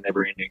this is a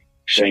never-ending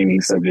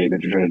shaming subject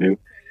that you're trying to do.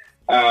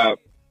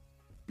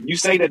 You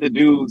say that the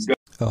dudes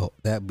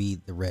that'd be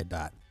the red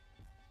dot.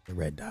 The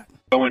red dot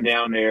going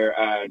down there.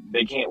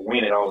 They can't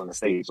win it all in the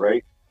States,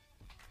 right?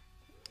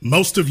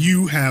 Most of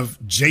you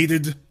have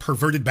jaded,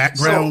 perverted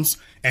backgrounds,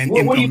 and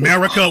in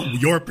America,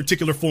 your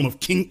particular form of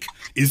kink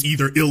is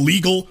either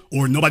illegal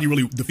or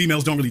the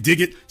females don't really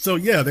dig it. So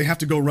yeah, they have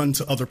to go run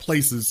to other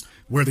places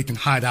where they can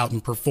hide out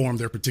and perform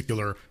their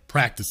particular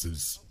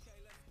practices.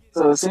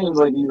 So it seems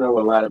like you know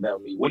a lot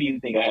about me. What do you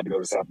think I had to go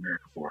to South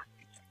America for?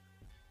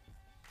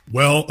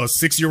 Well, a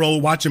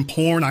 6-year-old watching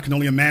porn, I can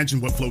only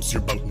imagine what floats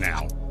your boat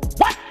now.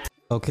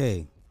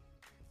 Okay.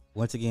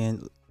 Once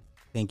again,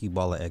 Thank you,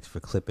 Baller X, for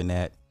clipping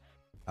that.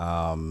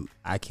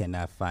 I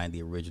cannot find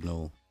the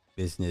original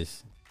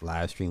business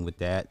live stream with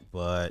that,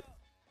 but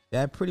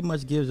that pretty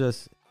much gives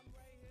us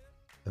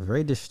a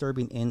very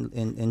disturbing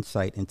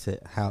insight into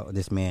how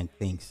this man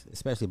thinks,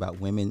 especially about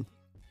women.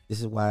 This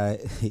is why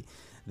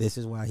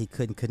he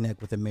couldn't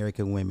connect with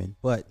American women.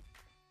 But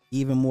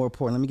even more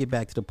important, let me get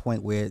back to the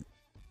point where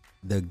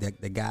the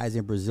guys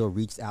in Brazil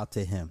reached out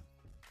to him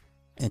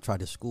and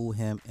tried to school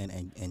him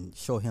and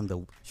show him the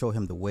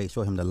way,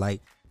 show him the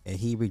light, and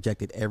he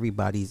rejected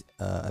everybody's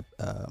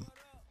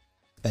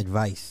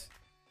advice.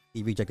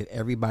 He rejected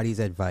everybody's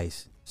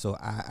advice. So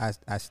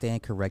I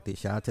stand corrected.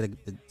 Shout out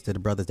to the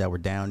brothers that were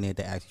down there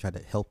that actually tried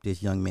to help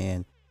this young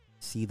man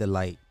see the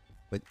light.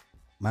 But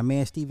my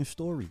man Stephen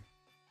Story,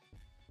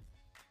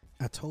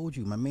 I told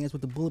you, my man's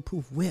with the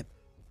bulletproof whip,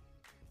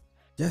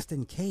 just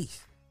in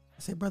case.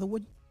 I said, brother,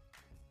 what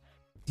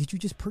did you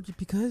just purchase?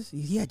 Because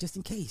yeah, just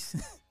in case.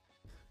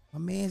 My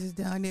man's is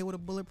down there with a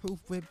bulletproof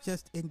whip,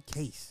 just in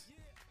case.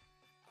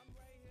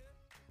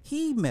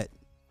 He met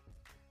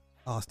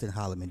Austin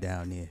Holloman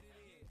down there.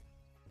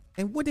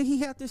 And what did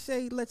he have to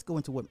say? Let's go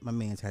into what my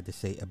man's had to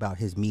say about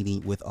his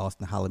meeting with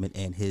Austin Holloman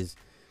and his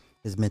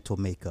mental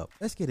makeup.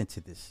 Let's get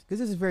into this, because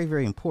this is very,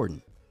 very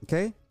important.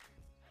 Okay.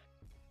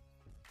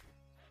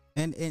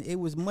 And it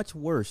was much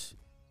worse.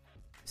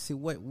 See,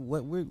 what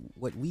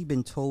we've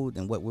been told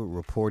and what we're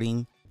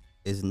reporting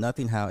is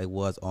nothing how it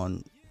was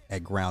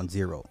at Ground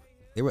Zero.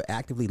 They were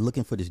actively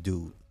looking for this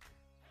dude,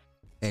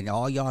 and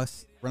all y'all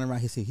running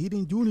around here say he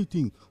didn't do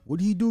anything. What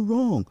did he do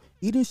wrong?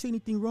 He didn't say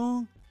anything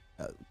wrong.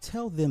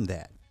 Tell them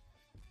that.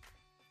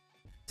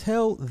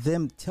 Tell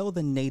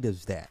the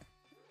natives that.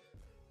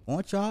 Why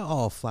don't y'all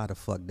all fly the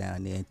fuck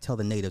down there and tell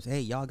the natives, hey,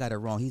 y'all got it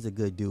wrong. He's a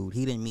good dude.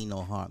 He didn't mean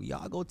no harm.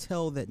 Y'all go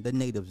tell the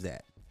natives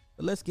that.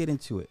 But let's get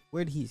into it.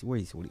 What did he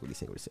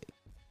say?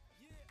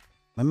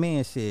 My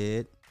man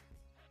said,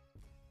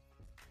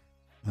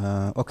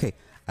 okay,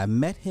 I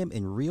met him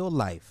in real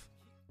life.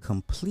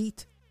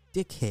 Complete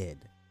dickhead.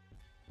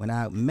 When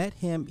I met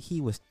him, he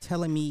was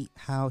telling me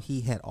how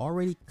he had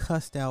already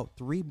cussed out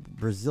 3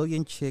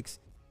 Brazilian chicks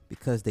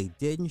because they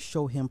didn't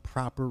show him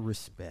proper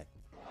respect.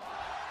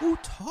 Who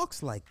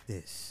talks like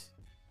this?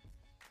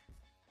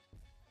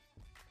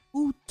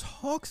 Who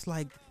talks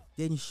like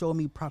didn't show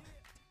me proper?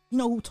 You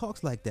know who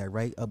talks like that,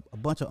 right? A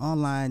bunch of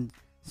online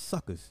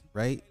suckers,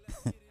 right?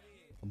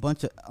 A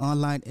bunch of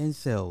online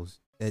incels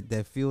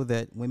that feel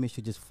that women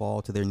should just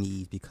fall to their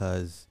knees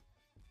because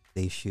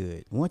they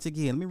should. Once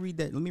again, let me read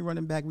that. Let me read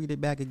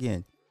it back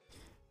again.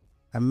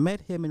 I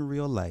met him in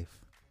real life.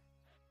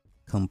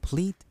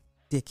 Complete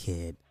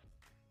dickhead.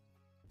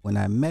 When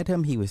I met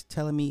him, he was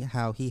telling me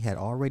how he had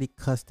already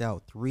cussed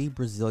out 3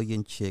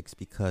 Brazilian chicks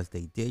because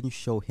they didn't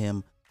show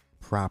him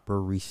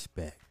proper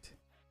respect.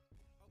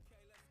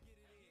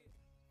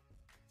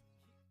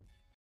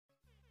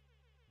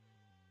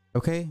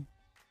 Okay?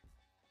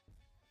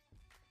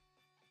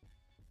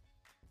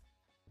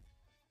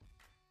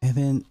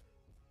 And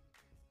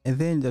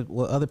then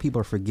what other people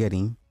are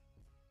forgetting,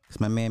 because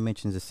my man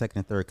mentions the second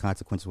and third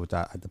consequences, which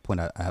at the point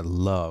I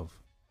love.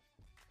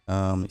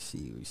 Let's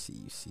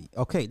see.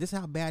 Okay, this is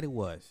how bad it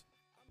was.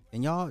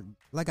 And y'all,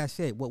 like I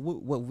said, what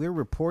we're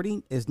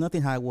reporting is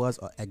nothing how it was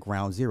at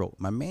Ground Zero.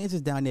 My man's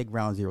is down there at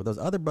Ground Zero. Those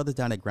other brothers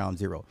down at Ground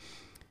Zero.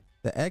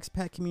 The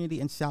expat community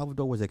in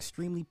Salvador was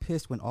extremely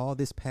pissed when all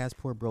this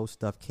Passport Bro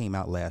stuff came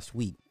out last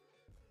week.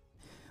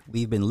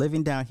 We've been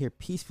living down here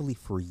peacefully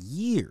for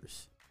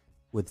years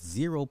with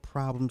zero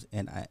problems,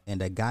 and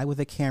a guy with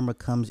a camera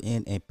comes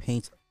in and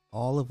paints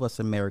all of us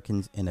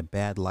Americans in a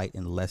bad light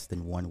in less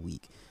than 1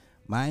 week.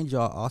 Mind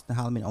y'all, Austin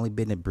Holloman only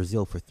been in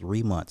Brazil for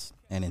 3 months,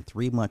 and in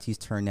 3 months he's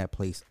turned that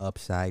place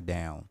upside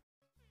down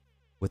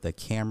with a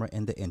camera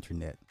and the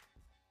internet.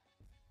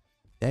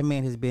 That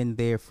man has been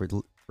there for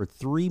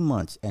 3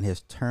 months and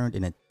has turned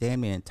an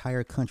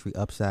entire country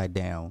upside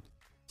down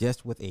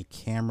just with a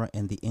camera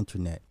and the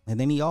internet.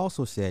 And then he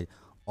also said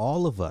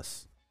all of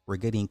us were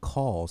getting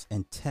calls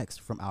and texts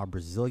from our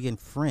Brazilian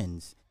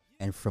friends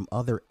and from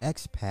other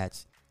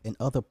expats in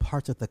other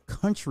parts of the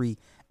country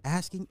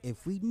asking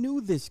if we knew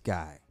this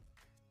guy.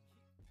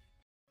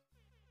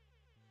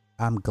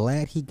 I'm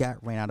glad he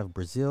got ran out of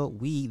Brazil.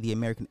 We, the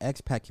American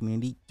expat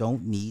community,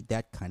 don't need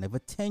that kind of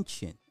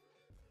attention.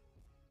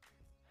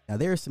 Now,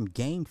 there is some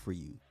game for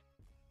you.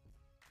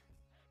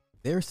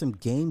 There's some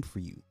game for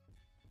you.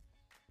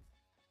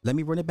 Let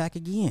me run it back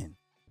again.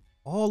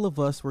 All of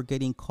us were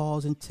getting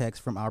calls and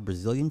texts from our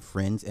Brazilian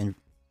friends and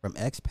from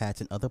expats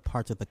in other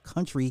parts of the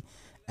country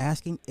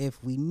asking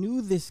if we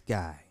knew this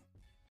guy.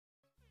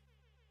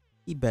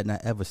 He better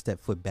not ever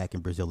step foot back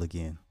in Brazil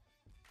again.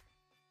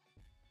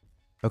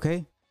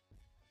 Okay?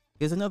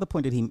 Here's another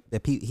point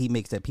that he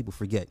makes that people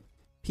forget.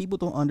 People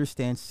don't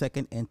understand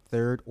second and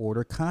third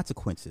order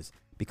consequences.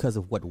 Because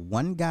of what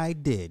one guy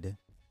did,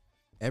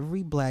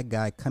 every black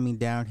guy coming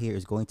down here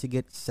is going to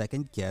get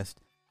second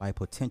guessed by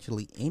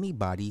potentially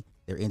anybody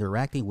they're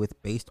interacting with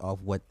based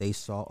off what they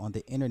saw on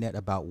the internet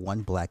about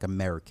one black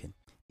American.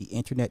 The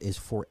internet is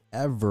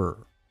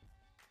forever.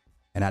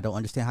 And I don't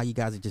understand how you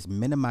guys are just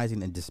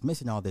minimizing and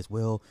dismissing all this.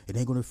 Well, it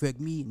ain't going to affect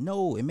me.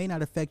 No, it may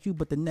not affect you,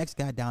 but the next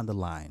guy down the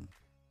line.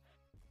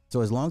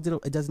 So as long as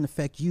it doesn't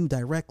affect you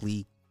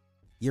directly,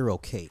 you're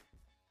okay.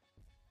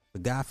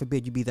 But God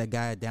forbid you be that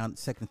guy down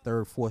second,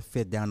 third, fourth,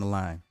 fifth down the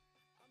line.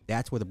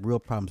 That's where the real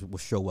problems will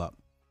show up.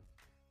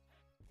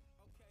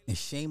 And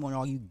shame on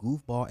all you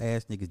goofball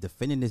ass niggas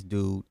defending this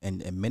dude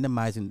and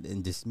minimizing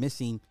and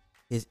dismissing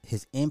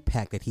his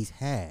impact that he's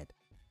had.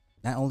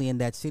 Not only in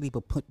that city,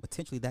 but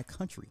potentially that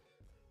country.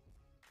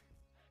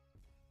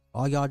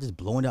 All y'all just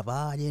blowing up.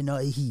 I didn't know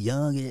he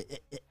young.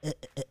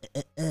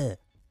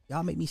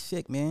 Y'all make me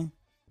sick, man.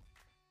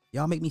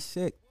 Y'all make me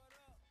sick.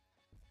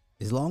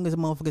 As long as a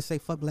motherfucker say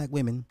fuck black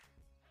women,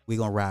 we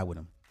gonna ride with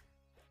them.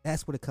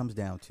 That's what it comes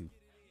down to.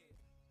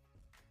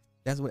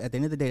 That's what at the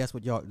end of the day. That's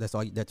what y'all. That's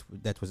all.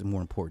 That's what's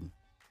more important.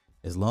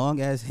 As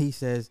long as he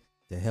says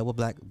to hell with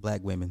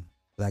black women,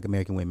 black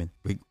American women,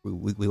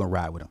 we gonna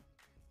ride with them.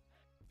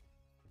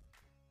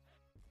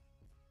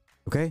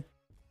 Okay.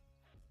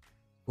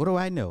 What do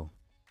I know?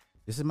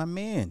 This is my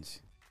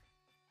man's.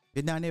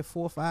 Been down there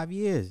 4 or 5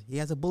 years. He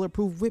has a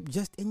bulletproof whip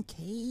just in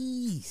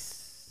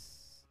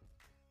case.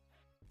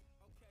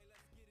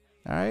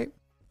 All right.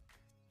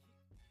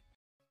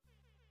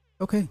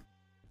 Okay.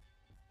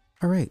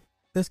 All right.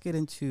 Let's get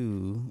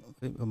into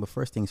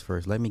first things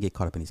first. Let me get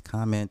caught up in these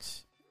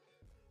comments,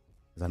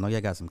 because I know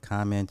y'all got some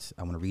comments.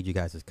 I want to read you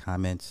guys'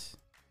 comments.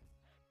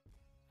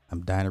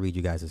 I'm dying to read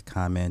you guys'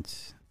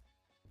 comments.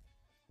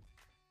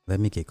 Let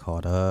me get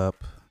caught up.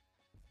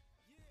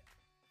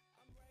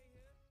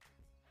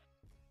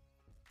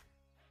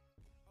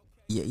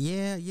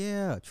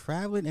 Yeah.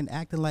 Traveling and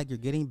acting like you're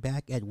getting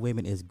back at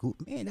women is good.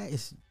 Man,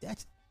 that's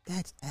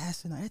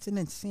asinine. That's an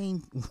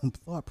insane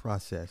thought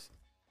process.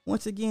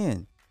 Once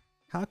again,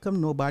 how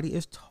come nobody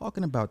is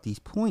talking about these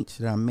points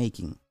that I'm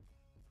making?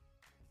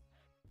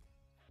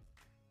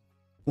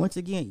 Once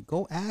again,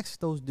 go ask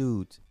those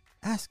dudes.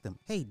 Ask them,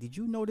 hey, did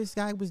you know this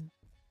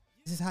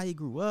is how he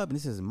grew up and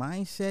this is his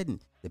mindset,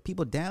 and the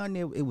people down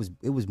there, it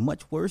was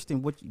much worse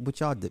than what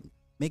y'all did,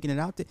 making it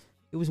out there.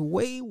 It was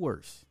way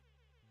worse.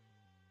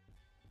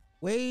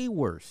 Way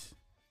worse.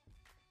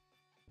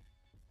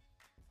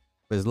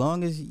 But as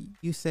long as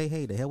you say,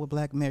 hey, the hell with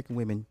black American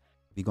women,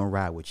 we gonna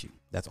ride with you.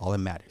 That's all that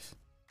matters.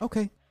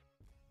 Okay.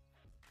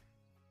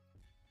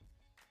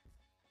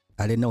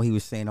 I didn't know he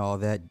was saying all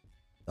that.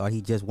 Thought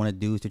he just wanted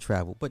dudes to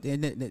travel. But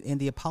in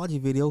the apology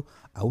video,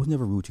 I was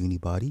never rude to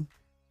anybody.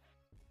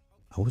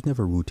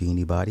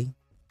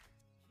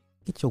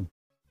 Get your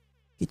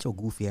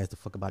goofy ass the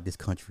fuck about this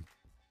country.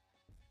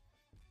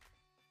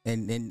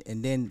 And then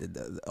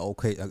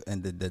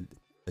the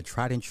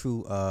tried and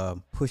true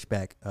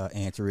pushback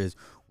answer is,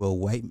 well,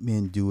 white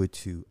men do it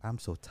too. I'm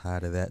so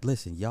tired of that.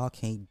 Listen, y'all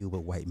can't do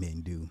what white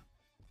men do.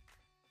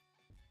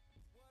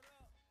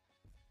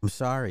 I'm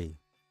sorry.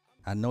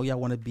 I know y'all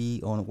want to be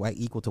on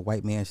equal to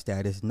white man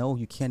status. No,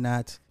 you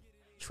cannot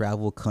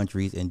travel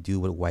countries and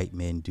do what white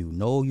men do.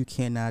 No, you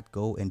cannot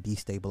go and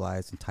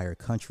destabilize entire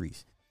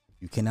countries.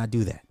 You cannot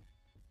do that.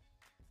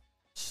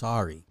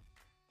 Sorry.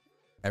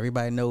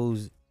 Everybody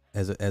knows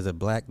as a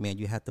black man,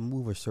 you have to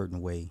move a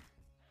certain way.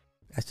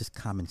 That's just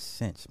common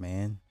sense,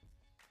 man.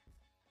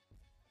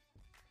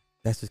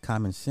 That's just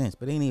common sense.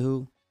 But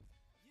anywho,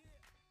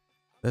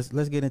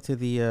 let's get into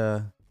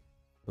the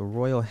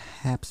Royal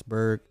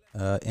Habsburg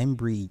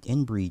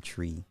inbreed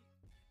tree,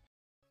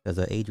 because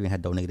Adrian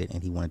had donated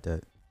and he wanted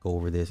to go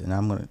over this,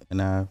 and we're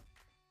gonna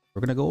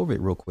go over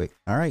it real quick.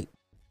 All right,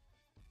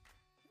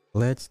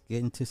 let's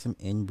get into some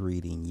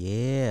inbreeding.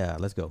 Yeah,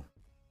 let's go.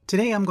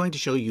 Today I'm going to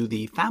show you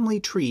the family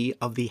tree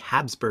of the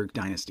Habsburg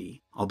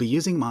dynasty. I'll be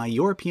using my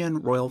European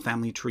Royal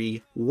Family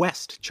Tree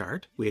West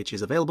chart, which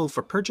is available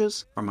for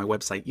purchase from my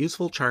website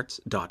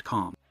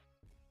usefulcharts.com.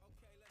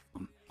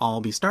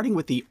 I'll be starting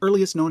with the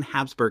earliest known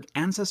Habsburg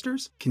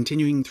ancestors,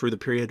 continuing through the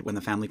period when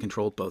the family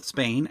controlled both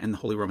Spain and the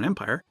Holy Roman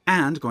Empire,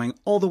 and going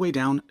all the way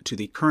down to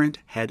the current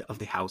head of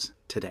the house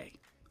today.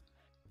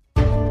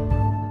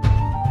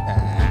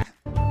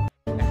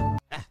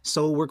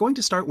 So we're going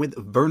to start with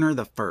Werner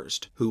I,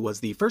 who was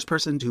the first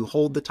person to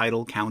hold the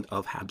title Count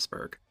of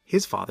Habsburg.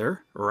 His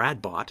father,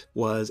 Radbot,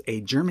 was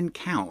a German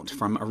count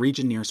from a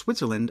region near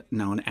Switzerland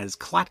known as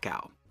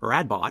Klattgau.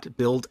 Radbot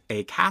built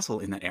a castle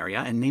in that area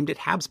and named it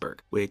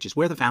Habsburg, which is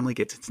where the family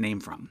gets its name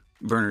from.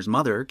 Werner's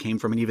mother came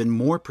from an even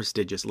more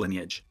prestigious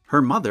lineage.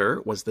 Her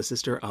mother was the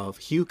sister of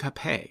Hugh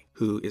Capet,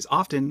 who is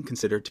often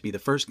considered to be the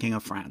first king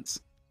of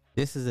France.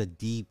 This is a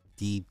deep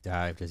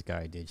dive this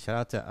guy did. Shout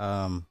out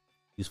to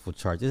Useful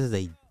Charts. This is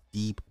a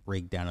deep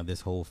breakdown of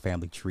this whole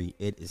family tree.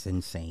 It is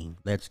insane.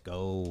 Let's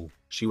go.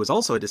 She was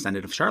also a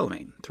descendant of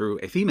Charlemagne through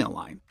a female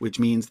line, which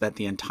means that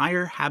the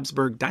entire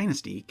Habsburg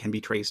dynasty can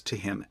be traced to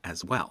him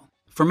as well.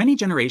 For many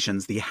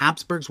generations, the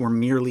Habsburgs were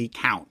merely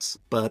counts,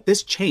 but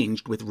this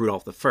changed with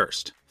Rudolf I.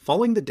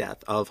 Following the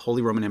death of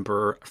Holy Roman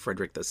Emperor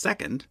Frederick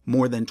II,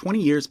 more than 20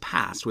 years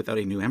passed without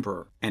a new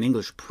emperor. An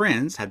English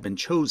prince had been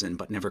chosen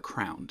but never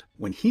crowned.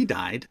 When he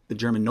died, the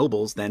German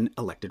nobles then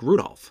elected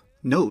Rudolf.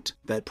 Note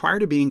that prior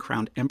to being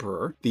crowned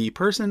emperor, the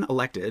person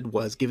elected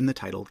was given the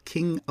title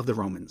King of the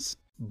Romans.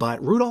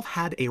 But Rudolf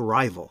had a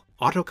rival,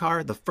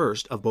 Ottokar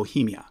I of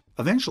Bohemia.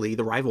 Eventually,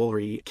 the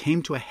rivalry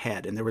came to a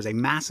head and there was a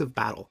massive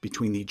battle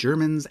between the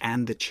Germans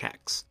and the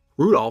Czechs.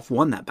 Rudolf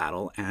won that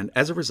battle and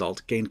as a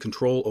result gained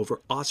control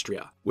over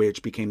Austria,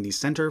 which became the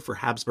center for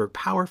Habsburg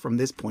power from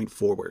this point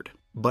forward.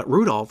 But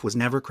Rudolf was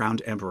never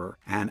crowned emperor,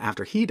 and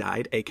after he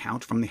died, a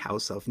count from the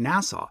House of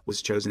Nassau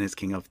was chosen as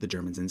king of the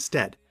Germans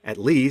instead, at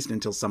least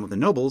until some of the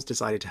nobles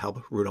decided to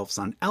help Rudolf's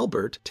son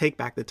Albert take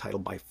back the title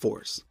by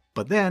force.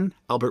 But then,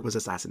 Albert was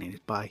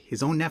assassinated by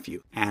his own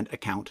nephew, and a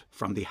count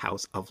from the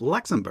House of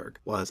Luxembourg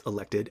was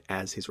elected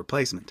as his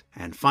replacement,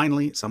 and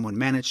finally someone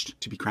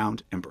managed to be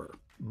crowned emperor.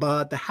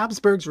 But the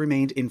Habsburgs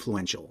remained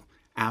influential.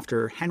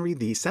 After Henry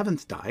VII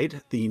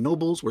died, the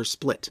nobles were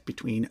split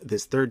between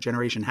this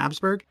third-generation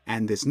Habsburg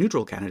and this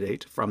neutral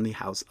candidate from the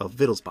House of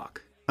Wittelsbach.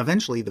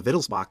 Eventually, the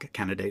Wittelsbach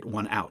candidate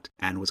won out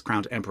and was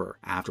crowned emperor,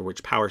 after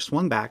which power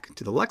swung back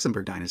to the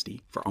Luxembourg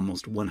dynasty for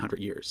almost 100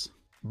 years.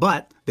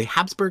 But the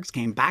Habsburgs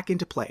came back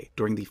into play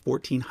during the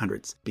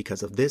 1400s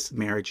because of this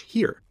marriage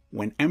here,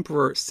 when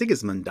Emperor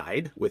Sigismund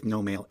died with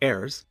no male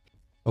heirs.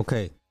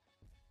 Okay.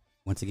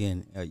 Once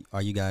again,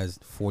 are you guys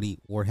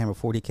Warhammer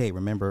 40K?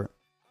 Remember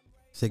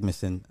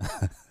Sigmarsson.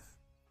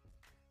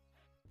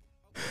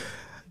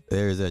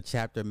 There's a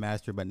chapter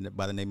master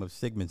by the name of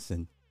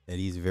Sigmarsson, and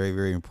he's very,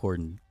 very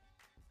important.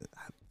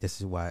 This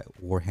is why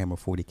Warhammer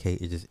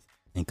 40K just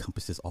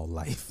encompasses all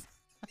life.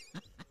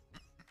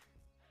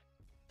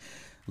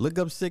 Look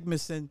up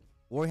Sigmarsson,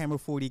 Warhammer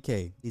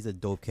 40K. He's a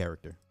dope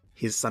character.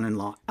 His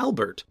son-in-law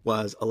Albert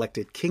was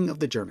elected king of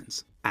the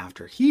Germans.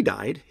 After he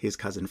died, his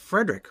cousin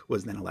Frederick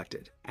was then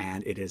elected.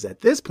 And it is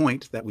at this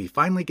point that we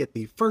finally get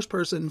the first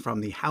person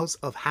from the House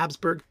of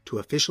Habsburg to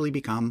officially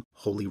become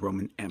Holy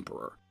Roman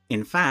Emperor.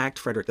 In fact,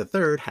 Frederick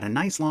III had a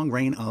nice long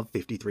reign of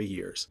 53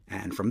 years.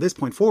 And from this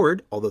point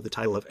forward, although the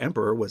title of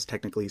emperor was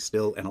technically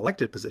still an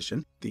elected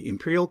position, the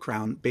imperial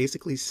crown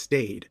basically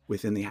stayed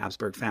within the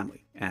Habsburg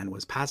family and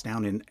was passed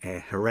down in a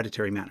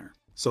hereditary manner.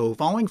 So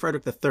following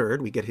Frederick III,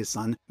 we get his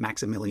son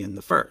Maximilian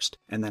I,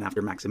 and then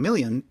after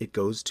Maximilian, it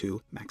goes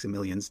to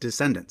Maximilian's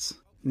descendants.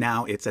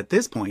 Now, it's at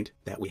this point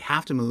that we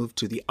have to move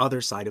to the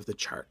other side of the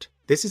chart.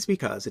 This is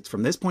because it's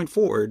from this point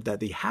forward that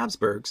the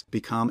Habsburgs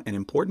become an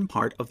important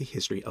part of the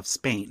history of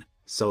Spain.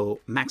 So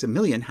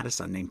Maximilian had a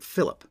son named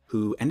Philip,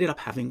 who ended up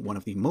having one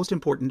of the most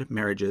important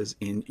marriages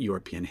in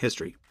European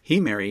history. He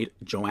married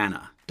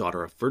Joanna,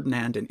 daughter of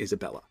Ferdinand and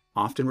Isabella,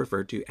 often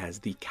referred to as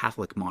the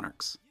Catholic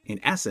monarchs. In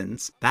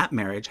essence, that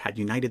marriage had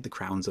united the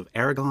crowns of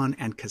Aragon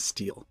and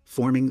Castile,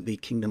 forming the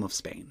Kingdom of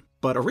Spain.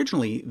 But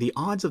originally, the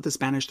odds of the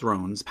Spanish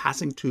thrones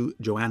passing to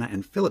Joanna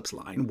and Philip's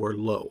line were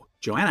low.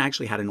 Joanna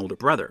actually had an older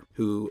brother,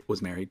 who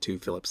was married to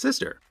Philip's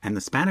sister, and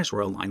the Spanish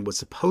royal line was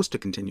supposed to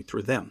continue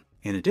through them.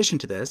 In addition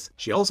to this,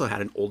 she also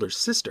had an older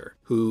sister,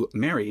 who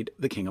married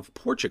the King of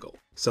Portugal.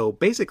 So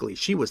basically,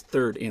 she was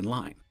third in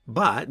line.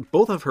 But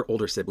both of her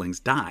older siblings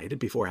died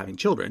before having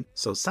children,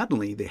 so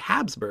suddenly the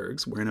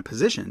Habsburgs were in a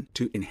position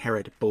to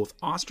inherit both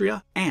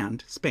Austria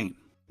and Spain.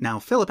 Now,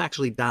 Philip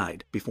actually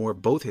died before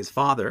both his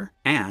father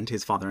and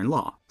his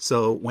father-in-law.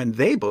 So when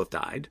they both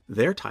died,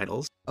 their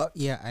titles...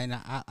 Yeah, and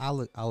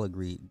I'll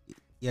agree.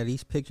 Yeah,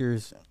 these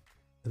pictures,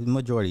 the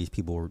majority of these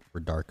people were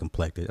dark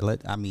complected.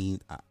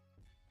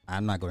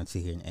 I'm not going to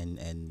sit here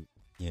and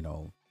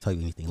tell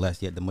you anything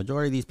less. Yet the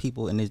majority of these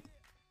people in this,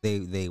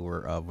 they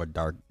were of a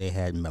dark. They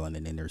had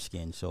melanin in their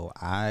skin. So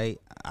I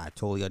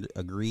totally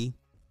agree.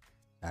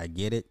 I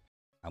get it.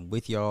 I'm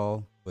with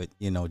y'all. But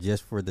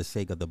just for the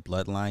sake of the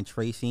bloodline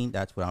tracing,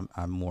 that's what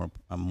I'm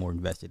more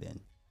invested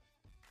in.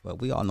 But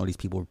we all know these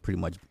people were pretty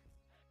much,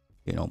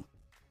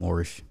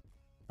 Moorish,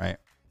 right?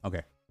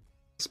 Okay.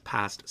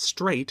 Passed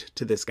straight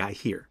to this guy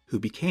here, who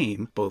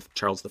became both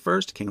Charles I,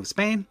 King of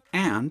Spain,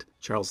 and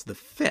Charles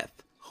V,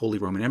 Holy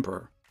Roman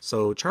Emperor.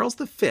 So Charles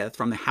V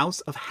from the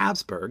House of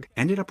Habsburg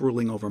ended up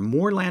ruling over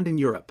more land in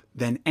Europe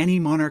than any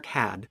monarch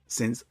had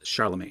since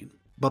Charlemagne.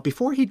 But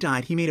before he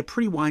died, he made a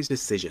pretty wise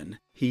decision.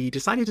 He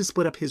decided to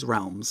split up his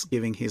realms,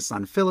 giving his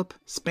son Philip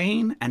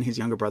Spain and his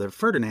younger brother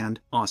Ferdinand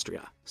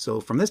Austria.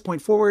 So from this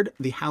point forward,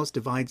 the house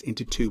divides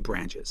into two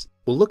branches.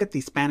 We'll look at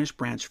the Spanish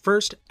branch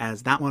first,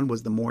 as that one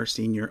was the more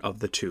senior of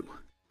the two.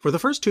 For the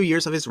first 2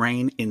 years of his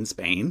reign in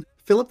Spain,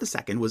 Philip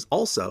II was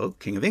also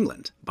King of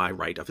England, by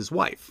right of his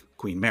wife,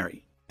 Queen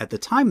Mary. At the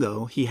time,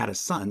 though, he had a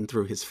son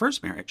through his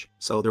first marriage,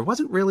 so there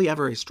wasn't really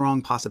ever a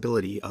strong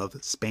possibility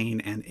of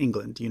Spain and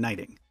England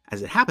uniting.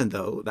 As it happened,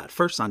 though, that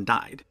first son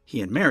died. He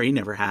and Mary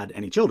never had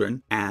any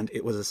children, and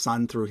it was a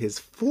son through his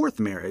fourth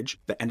marriage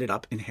that ended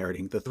up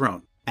inheriting the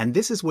throne. And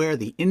this is where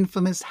the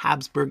infamous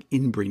Habsburg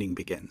inbreeding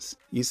begins.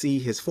 You see,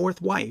 his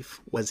fourth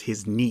wife was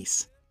his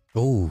niece.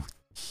 Oh,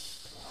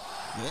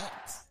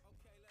 yes.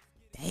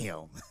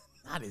 Damn,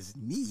 not his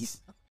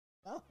niece.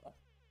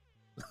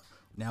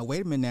 Now,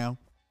 wait a minute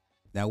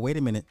Now, wait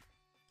a minute.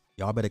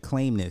 Y'all better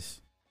claim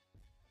this.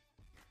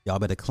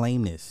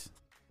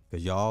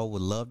 Because y'all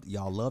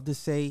love to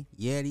say,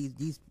 yeah,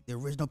 the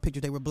original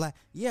pictures, they were black.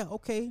 Yeah,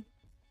 okay.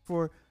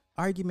 For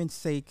argument's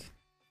sake,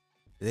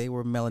 They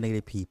were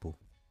melanated people.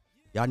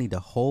 Y'all need to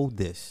hold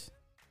this.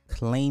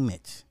 Claim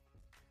it.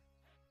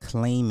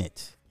 Claim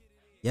it.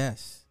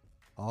 Yes.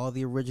 All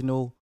the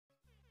original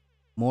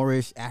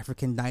Moorish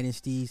African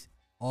dynasties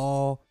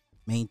all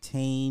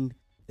maintained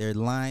their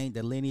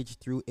lineage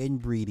through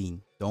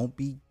inbreeding.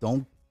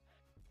 Don't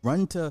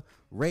run to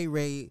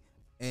Ray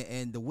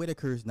and the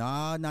Whitakers.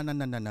 No.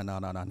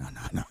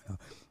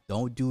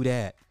 Don't do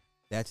that.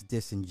 That's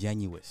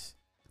disingenuous.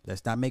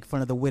 Let's not make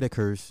fun of the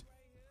Whitakers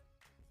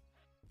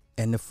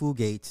and the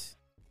Fugates.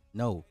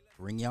 No,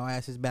 bring y'all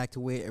asses back to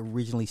where it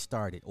originally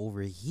started,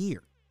 over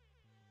here.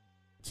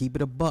 Keep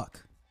it a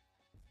buck.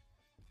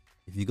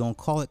 If you're going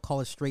to call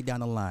it straight down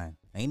the line.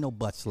 Ain't no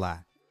butt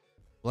slide.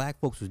 Black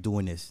folks was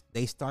doing this.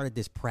 They started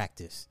this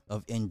practice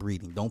of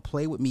inbreeding. Don't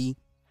play with me.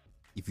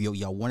 If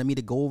y'all wanted me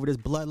to go over this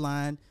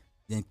bloodline,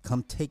 then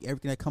come take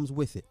everything that comes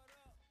with it.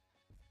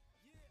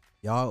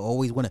 Y'all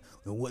always want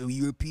to, what,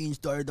 Europeans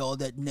started all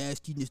that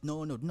nastiness.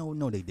 No,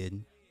 they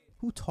didn't.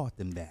 Who taught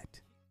them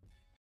that?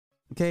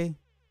 Okay?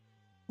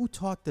 Who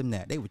taught them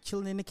that? They were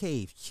chilling in the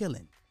caves,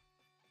 chilling.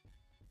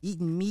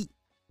 Eating meat,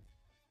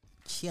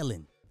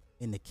 chilling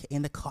in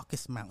the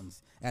Caucasus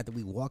Mountains. After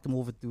we walked them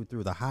over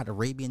through the hot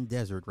Arabian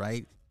desert,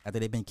 right? After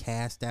they've been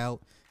cast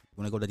out. You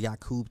want to go to the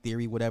Yaqub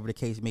theory, whatever the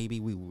case may be.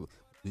 We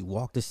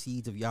walked the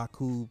seeds of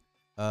Yaqub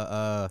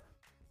out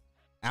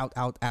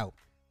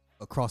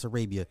across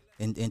Arabia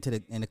and into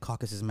the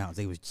Caucasus Mountains.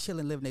 They was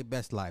chilling, living their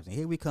best lives. And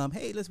here we come.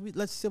 Hey,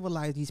 let's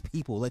civilize these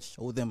people. Let's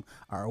show them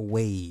our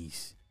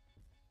ways.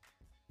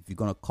 If you're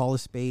gonna call a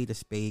spade,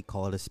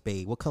 call it a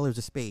spade. What color is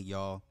a spade,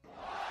 y'all?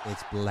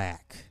 It's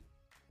black.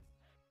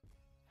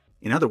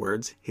 In other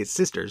words, his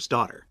sister's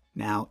daughter.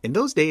 Now, in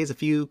those days, a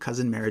few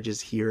cousin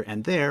marriages here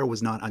and there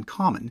was not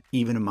uncommon,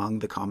 even among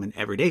the common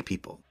everyday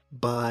people.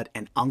 But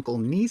an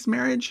uncle-niece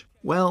marriage?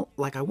 Well,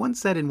 like I once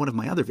said in one of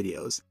my other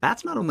videos,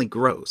 that's not only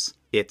gross,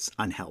 it's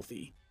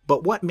unhealthy.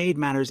 But what made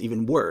matters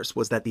even worse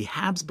was that the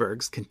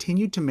Habsburgs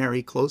continued to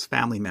marry close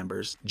family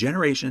members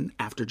generation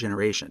after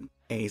generation.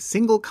 A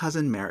single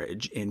cousin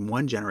marriage in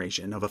one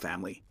generation of a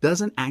family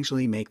doesn't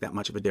actually make that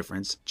much of a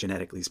difference,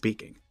 genetically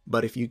speaking.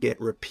 But if you get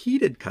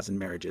repeated cousin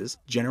marriages,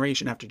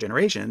 generation after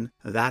generation,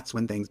 that's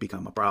when things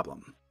become a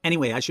problem.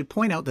 Anyway, I should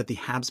point out that the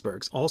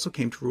Habsburgs also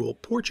came to rule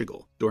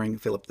Portugal during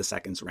Philip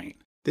II's reign.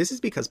 This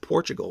is because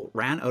Portugal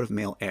ran out of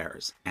male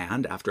heirs,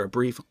 and after a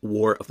brief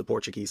War of the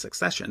Portuguese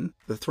Succession,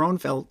 the throne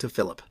fell to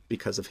Philip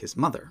because of his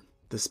mother.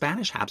 The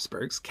Spanish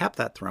Habsburgs kept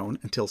that throne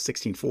until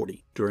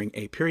 1640, during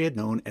a period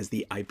known as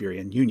the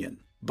Iberian Union.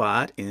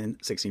 But in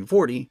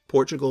 1640,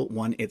 Portugal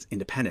won its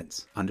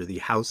independence under the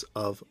House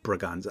of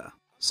Braganza.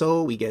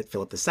 So we get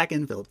Philip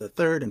II, Philip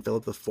III, and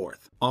Philip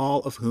IV, all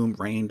of whom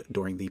reigned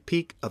during the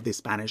peak of the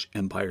Spanish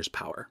Empire's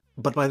power.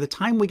 But by the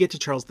time we get to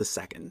Charles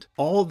II,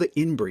 all the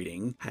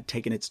inbreeding had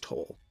taken its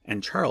toll,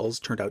 and Charles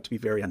turned out to be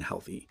very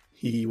unhealthy.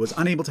 He was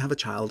unable to have a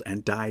child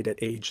and died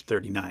at age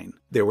 39.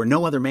 There were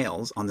no other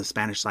males on the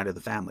Spanish side of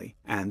the family,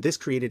 and this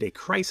created a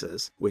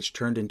crisis which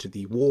turned into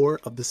the War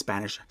of the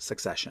Spanish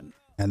Succession.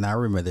 And I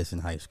remember this in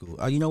high school.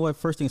 You know what?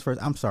 First things first,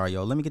 I'm sorry,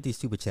 y'all. Let me get these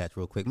super chats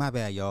real quick. My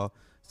bad, y'all.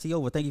 See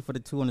over. Thank you for the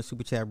 2 on the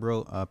super chat,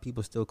 bro.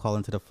 People still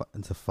calling to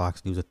into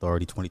Fox News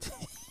Authority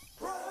 2010.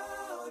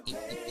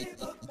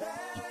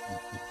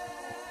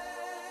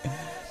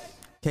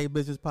 K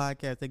Business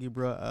Podcast. Thank you,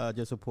 bro.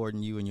 Just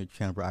supporting you and your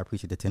channel, bro. I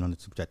appreciate the 10 on the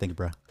super chat. Thank you,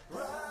 bro. All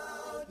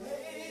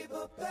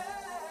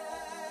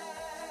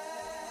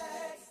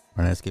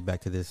right, let's get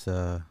back to this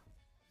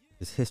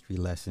history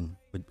lesson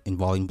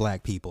involving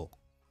black people.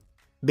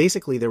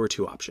 Basically, there were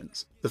two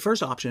options. The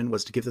first option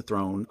was to give the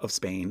throne of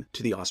Spain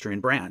to the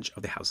Austrian branch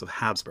of the House of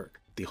Habsburg.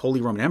 The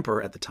Holy Roman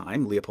Emperor at the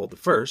time, Leopold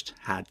I,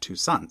 had 2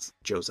 sons,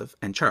 Joseph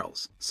and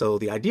Charles. So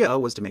the idea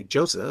was to make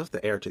Joseph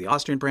the heir to the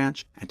Austrian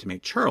branch and to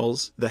make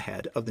Charles the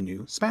head of the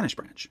new Spanish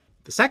branch.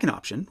 The second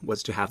option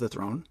was to have the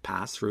throne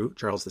pass through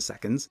Charles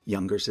II's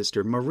younger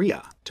sister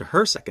Maria to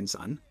her second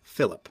son,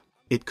 Philip.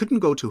 It couldn't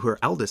go to her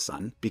eldest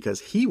son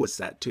because he was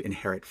set to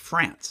inherit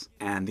France,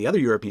 and the other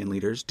European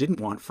leaders didn't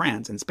want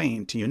France and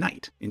Spain to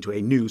unite into a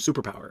new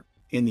superpower.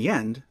 In the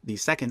end, the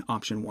second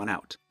option won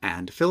out,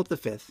 and Philip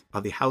V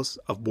of the House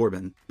of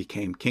Bourbon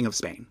became King of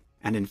Spain.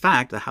 And in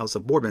fact, the House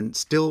of Bourbon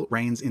still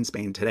reigns in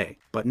Spain today.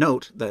 But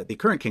note that the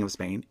current King of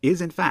Spain is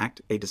in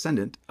fact a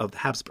descendant of the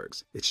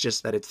Habsburgs. It's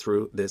just that it's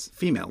through this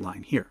female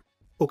line here.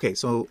 Okay,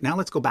 so now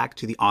let's go back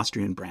to the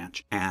Austrian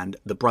branch and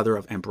the brother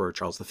of Emperor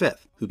Charles V,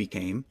 who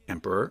became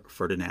Emperor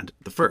Ferdinand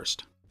I.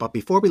 But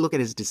before we look at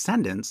his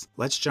descendants,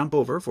 let's jump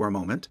over for a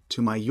moment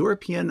to my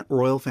European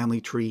royal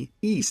family tree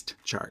East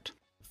chart.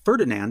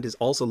 Ferdinand is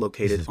also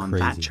located on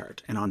that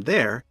chart, and on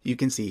there you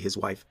can see his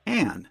wife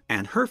Anne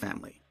and her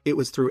family. It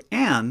was through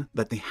Anne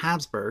that the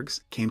Habsburgs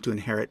came to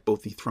inherit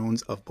both the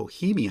thrones of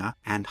Bohemia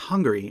and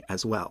Hungary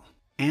as well.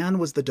 Anne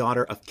was the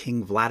daughter of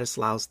King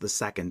Vladislaus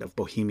II of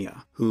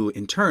Bohemia, who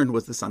in turn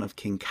was the son of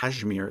King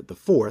Casimir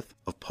IV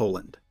of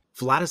Poland.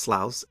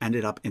 Vladislaus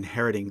ended up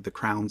inheriting the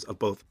crowns of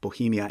both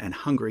Bohemia and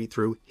Hungary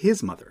through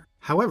his mother.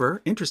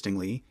 However,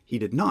 interestingly, he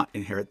did not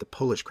inherit the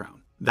Polish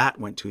crown. That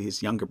went to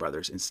his younger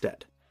brothers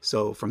instead.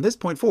 So from this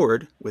point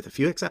forward, with a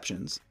few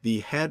exceptions,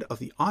 the head of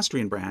the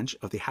Austrian branch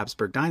of the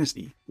Habsburg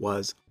dynasty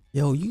was...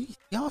 Yo,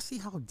 y'all see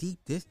how deep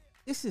this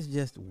is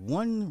just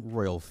one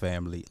royal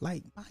family.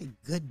 Like, my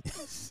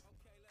goodness.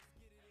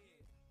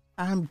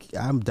 I'm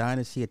dying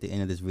to see at the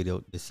end of this video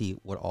to see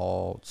what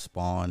all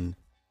spawned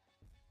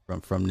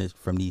from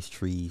these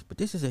trees. But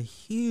this is a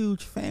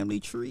huge family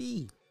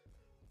tree.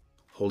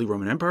 Holy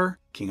Roman Emperor,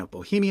 King of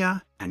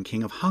Bohemia, and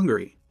King of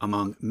Hungary,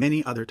 among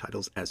many other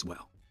titles as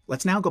well.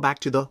 Let's now go back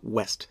to the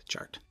West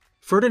chart.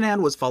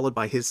 Ferdinand was followed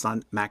by his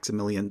son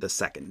Maximilian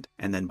II,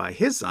 and then by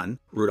his son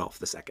Rudolf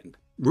II.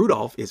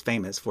 Rudolf is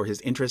famous for his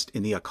interest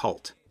in the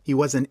occult. He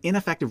was an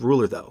ineffective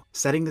ruler, though,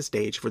 setting the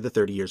stage for the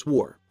 30 Years'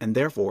 War, and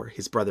therefore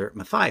his brother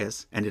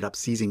Matthias ended up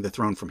seizing the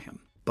throne from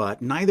him.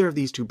 But neither of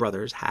these two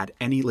brothers had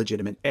any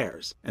legitimate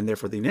heirs, and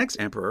therefore the next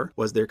emperor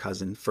was their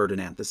cousin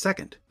Ferdinand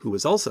II, who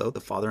was also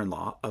the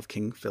father-in-law of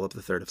King Philip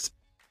III of Spain.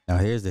 Now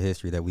here's the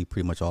history that we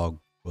pretty much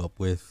all grew up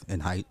with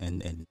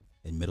in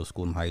middle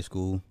school and high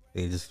school.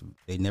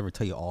 They never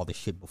tell you all the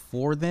shit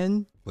before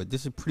then, but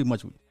this is pretty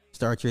much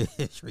start your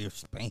history of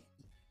Spain.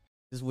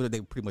 This is what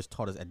they pretty much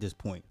taught us at this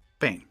point.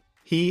 Spain.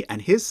 He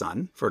and his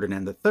son,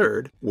 Ferdinand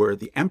III, were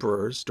the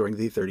emperors during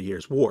the 30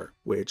 Years' War,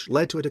 which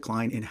led to a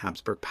decline in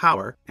Habsburg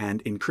power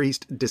and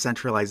increased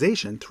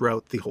decentralization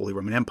throughout the Holy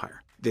Roman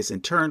Empire. This in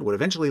turn would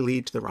eventually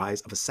lead to the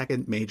rise of a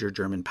second major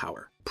German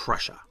power,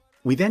 Prussia.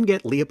 We then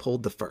get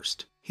Leopold I.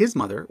 His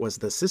mother was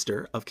the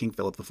sister of King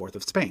Philip IV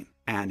of Spain,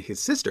 and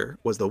his sister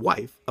was the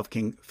wife of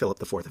King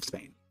Philip IV of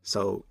Spain.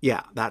 So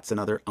yeah, that's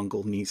another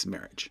uncle-niece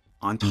marriage,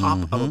 on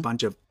top of a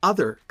bunch of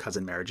other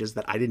cousin marriages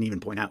that I didn't even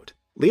point out.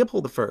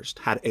 Leopold I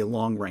had a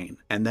long reign,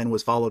 and then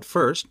was followed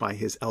first by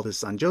his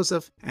eldest son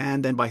Joseph,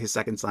 and then by his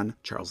second son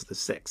Charles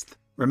VI.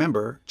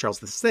 Remember, Charles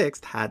VI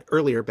had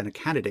earlier been a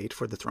candidate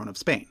for the throne of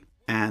Spain.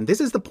 And this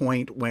is the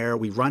point where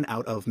we run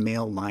out of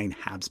male line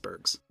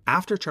Habsburgs.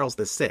 After Charles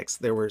VI,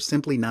 there were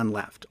simply none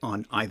left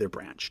on either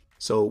branch.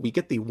 So we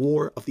get the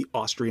War of the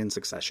Austrian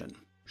Succession.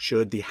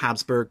 Should the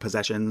Habsburg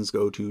possessions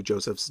go to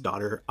Joseph's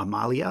daughter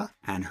Amalia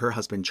and her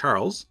husband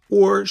Charles,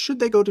 or should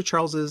they go to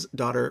Charles's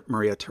daughter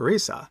Maria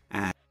Theresa?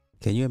 And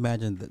can you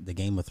imagine the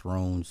Game of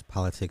Thrones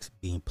politics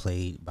being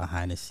played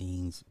behind the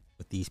scenes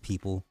with these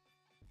people?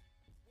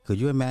 Could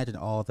you imagine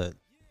all the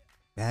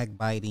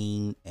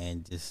backbiting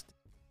and just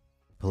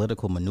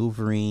political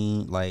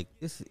maneuvering? Like,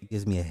 this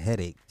gives me a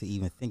headache to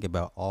even think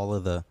about all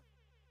of the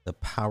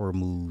power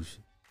moves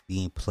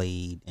being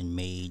played and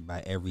made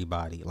by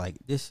everybody. Like,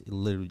 this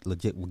literally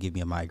legit will give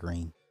me a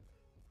migraine.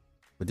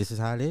 But this is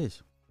how it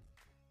is.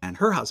 And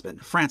her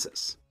husband,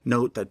 Francis.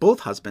 Note that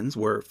both husbands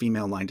were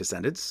female line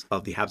descendants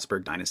of the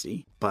Habsburg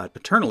dynasty, but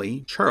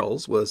paternally,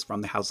 Charles was from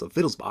the House of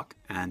Wittelsbach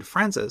and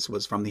Francis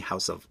was from the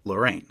House of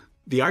Lorraine.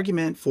 The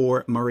argument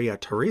for Maria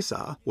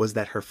Theresa was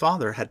that her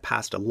father had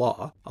passed a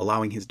law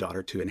allowing his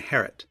daughter to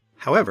inherit.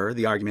 However,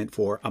 the argument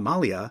for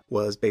Amalia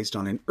was based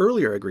on an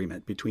earlier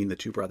agreement between the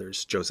two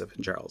brothers, Joseph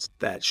and Charles,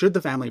 that should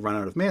the family run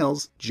out of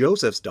males,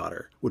 Joseph's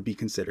daughter would be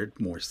considered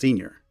more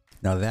senior.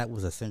 Now that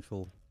was a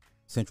central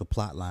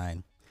plot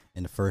line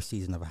in the first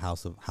season of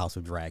House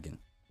of Dragon.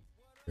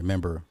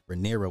 Remember,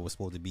 Rhaenyra was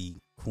supposed to be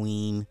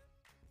queen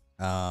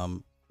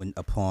upon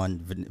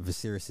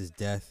Viserys'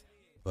 death,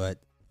 but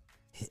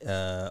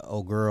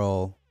old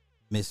girl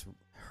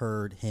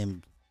misheard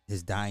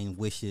his dying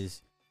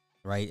wishes,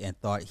 right, and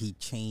thought he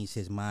changed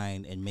his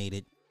mind and made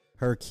it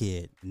her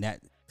kid, and that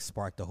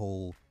sparked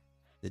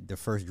the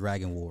first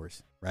Dragon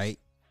Wars, right?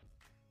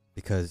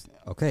 Because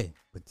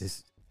but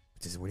this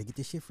is where they get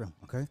this shit from.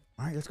 Okay,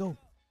 all right, let's go.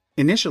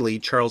 Initially,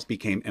 Charles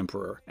became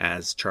emperor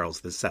as Charles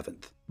VII,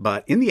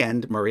 but in the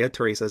end, Maria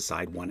Theresa's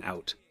side won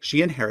out.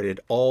 She inherited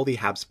all the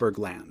Habsburg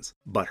lands,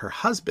 but her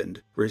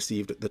husband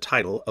received the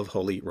title of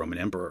Holy Roman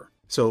Emperor.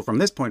 So from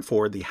this point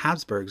forward, the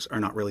Habsburgs are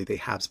not really the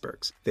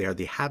Habsburgs. They are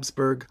the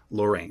Habsburg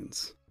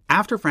Lorraines.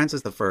 After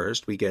Francis I,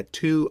 we get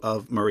two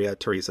of Maria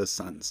Theresa's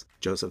sons,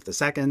 Joseph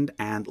II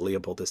and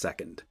Leopold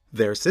II.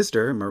 Their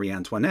sister, Marie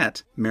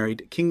Antoinette,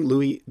 married King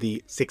Louis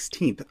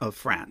XVI of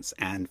France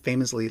and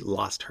famously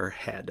lost her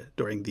head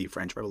during the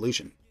French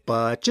Revolution.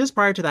 But just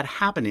prior to that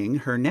happening,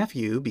 her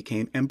nephew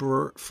became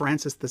Emperor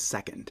Francis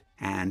II,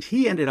 and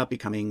he ended up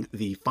becoming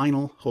the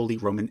final Holy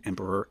Roman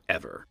Emperor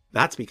ever.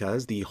 That's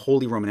because the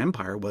Holy Roman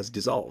Empire was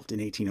dissolved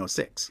in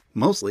 1806,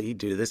 mostly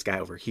due to this guy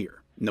over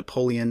here,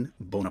 Napoleon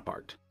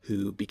Bonaparte,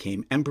 who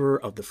became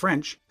Emperor of the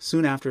French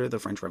soon after the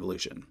French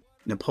Revolution.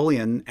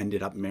 Napoleon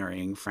ended up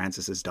marrying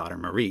Francis's daughter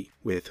Marie,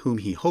 with whom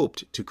he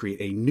hoped to create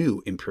a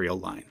new imperial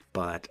line,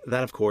 but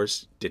that of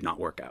course did not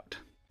work out.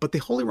 But the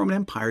Holy Roman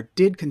Empire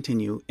did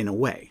continue in a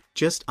way,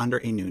 just under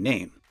a new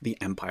name, the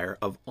Empire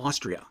of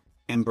Austria.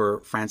 Emperor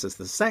Francis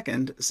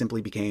II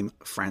simply became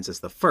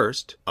Francis I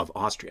of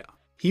Austria.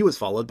 He was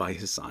followed by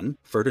his son,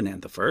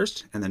 Ferdinand I,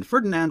 and then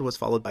Ferdinand was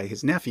followed by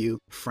his nephew,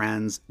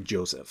 Franz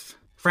Joseph.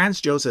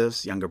 Franz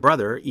Joseph's younger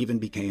brother even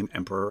became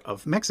Emperor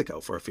of Mexico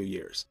for a few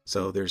years,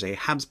 so there's a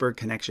Habsburg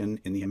connection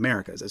in the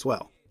Americas as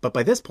well. But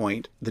by this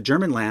point, the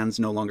German lands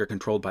no longer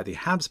controlled by the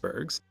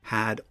Habsburgs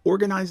had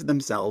organized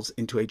themselves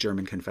into a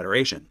German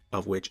confederation,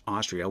 of which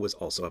Austria was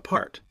also a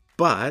part.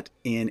 But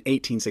in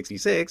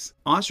 1866,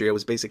 Austria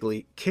was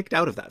basically kicked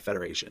out of that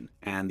federation,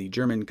 and the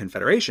German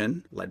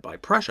Confederation, led by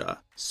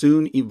Prussia,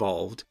 soon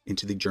evolved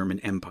into the German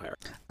Empire.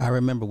 I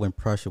remember when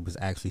Prussia was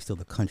actually still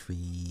the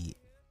country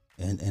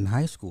in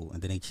high school,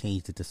 and then they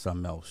changed it to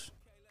something else.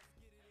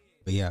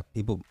 But yeah,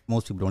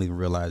 most people don't even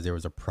realize there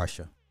was a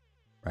Prussia,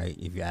 right?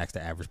 If you ask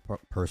the average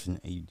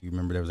person, you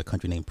remember there was a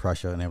country named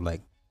Prussia, and they were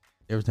like,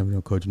 there was never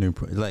no country named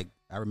Prussia. Like,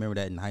 I remember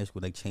that in high school,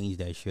 they changed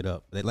that shit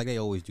up, like they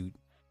always do.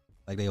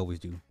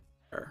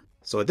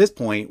 So at this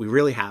point, we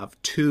really have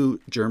two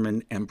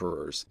German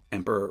emperors,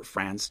 Emperor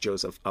Franz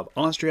Joseph of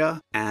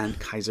Austria and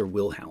Kaiser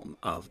Wilhelm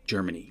of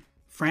Germany.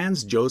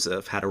 Franz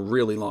Joseph had a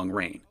really long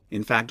reign.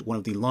 In fact, one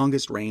of the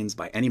longest reigns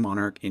by any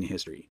monarch in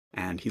history.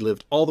 And he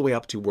lived all the way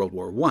up to World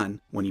War I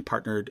when he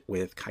partnered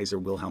with Kaiser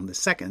Wilhelm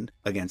II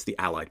against the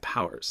Allied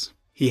powers.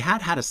 He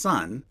had a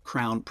son,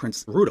 Crown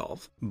Prince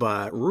Rudolf,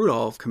 but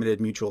Rudolf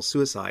committed mutual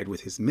suicide with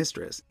his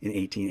mistress in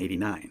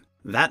 1889.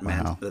 That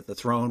meant that the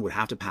throne would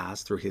have to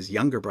pass through his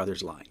younger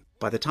brother's line.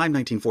 By the time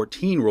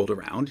 1914 rolled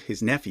around,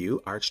 his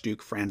nephew,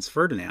 Archduke Franz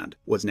Ferdinand,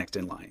 was next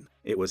in line.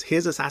 It was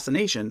his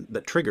assassination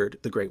that triggered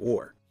the Great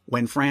War.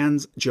 When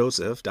Franz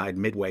Joseph died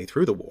midway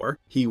through the war,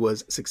 he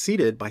was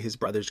succeeded by his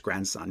brother's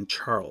grandson,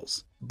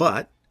 Charles.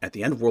 But at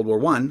the end of World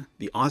War I,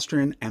 the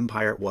Austrian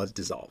Empire was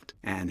dissolved,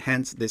 and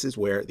hence this is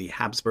where the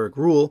Habsburg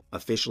rule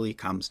officially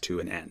comes to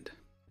an end.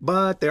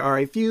 But there are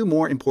a few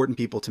more important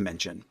people to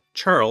mention.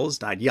 Charles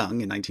died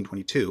young in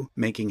 1922,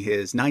 making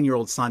his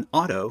 9-year-old son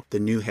Otto the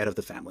new head of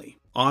the family.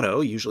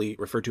 Otto, usually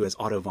referred to as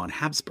Otto von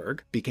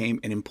Habsburg, became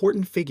an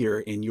important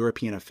figure in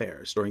European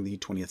affairs during the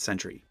 20th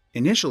century.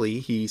 Initially,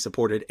 he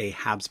supported a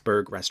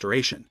Habsburg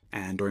restoration,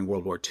 and during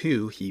World War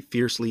II, he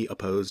fiercely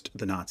opposed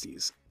the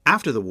Nazis.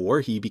 After the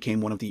war, he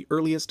became one of the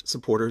earliest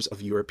supporters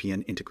of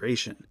European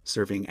integration,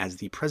 serving as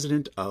the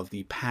president of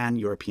the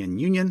Pan-European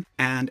Union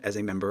and as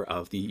a member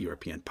of the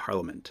European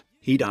Parliament.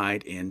 He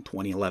died in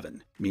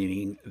 2011,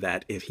 meaning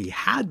that if he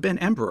had been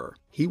emperor,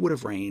 he would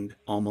have reigned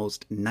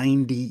almost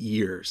 90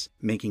 years,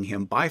 making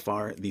him by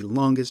far the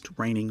longest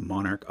reigning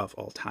monarch of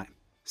all time.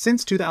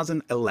 Since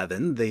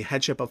 2011, the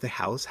headship of the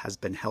house has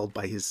been held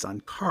by his son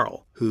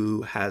Karl,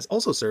 who has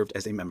also served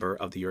as a member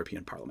of the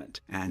European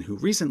Parliament, and who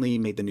recently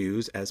made the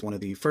news as one of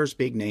the first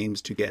big names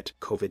to get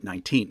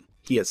COVID-19.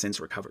 He has since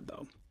recovered,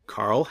 though.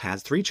 Karl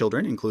has 3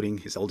 children, including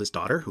his eldest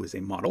daughter, who is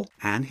a model,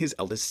 and his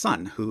eldest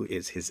son, who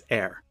is his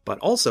heir. But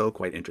also,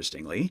 quite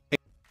interestingly,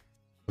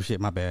 Oh shit,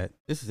 my bad.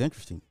 This is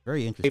interesting.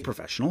 Very interesting. a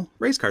professional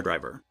race car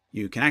driver.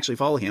 You can actually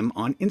follow him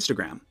on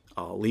Instagram.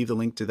 I'll leave the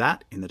link to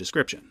that in the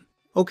description.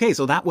 Okay,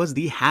 so that was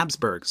the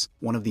Habsburgs,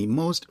 one of the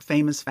most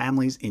famous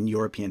families in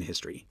European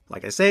history.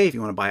 Like I say, if you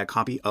want to buy a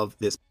copy of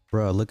this,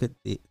 Bro, look at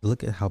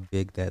how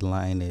big that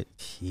line is.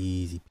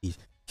 Cheesy piece.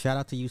 Shout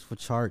out to Useful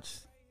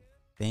Charts.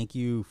 Thank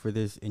you for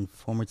this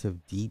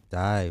informative deep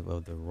dive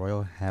of the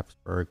Royal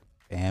Habsburg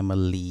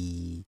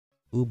family.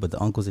 Ooh, but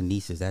the uncles and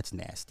nieces, that's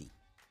nasty.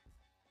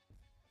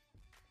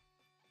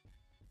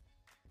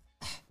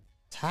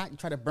 Todd, you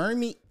try to burn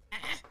me?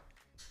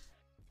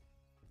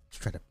 You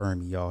try to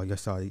burn me, y'all. Y'all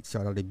saw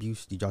the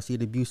abuse. Did y'all see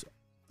the abuse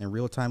in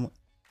real time? You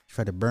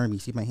try to burn me.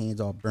 See my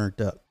hands all burnt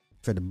up.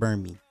 Try to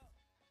burn me.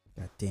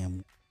 God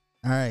damn.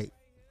 All right.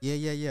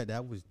 Yeah.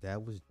 That was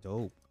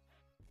dope.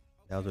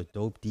 That was a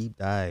dope deep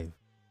dive.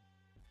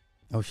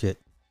 Oh shit.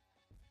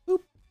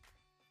 Boop.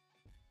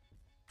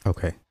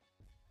 Okay.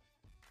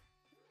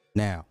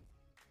 Now,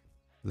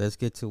 let's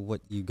get to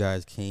what you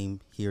guys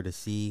came here to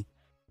see.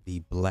 The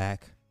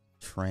Black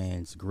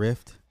Trans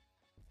Grift.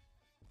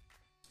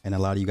 And a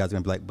lot of you guys are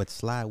gonna be like, but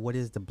Sly, what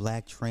is the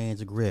Black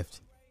Trans Grift?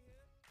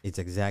 It's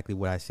exactly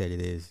what I said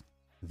it is.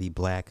 The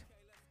Black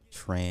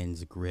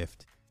Trans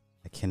Grift.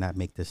 I cannot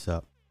make this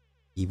up.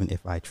 Even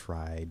if I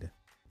tried.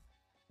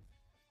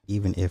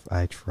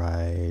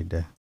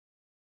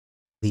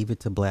 Leave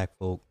it to black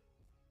folk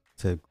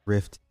to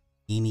grift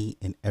any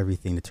and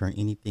everything, to turn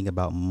anything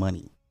about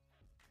money.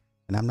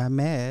 And I'm not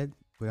mad,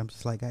 but I'm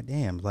just like,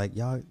 goddamn, like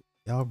y'all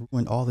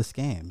ruined all the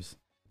scams.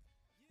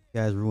 You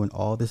guys ruined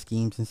all the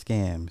schemes and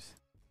scams.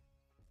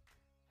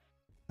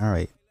 All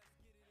right.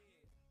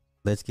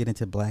 Let's get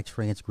into Black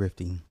Trans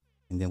Grifting,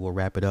 and then we'll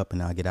wrap it up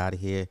and I'll get out of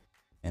here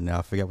and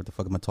I'll figure out what the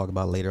fuck I'm gonna talk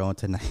about later on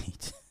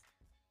tonight.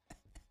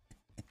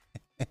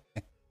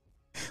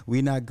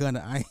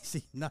 I ain't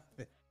see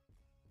nothing.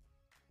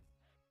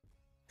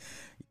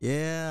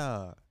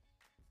 Yeah.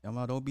 Come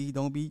on, don't be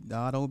like,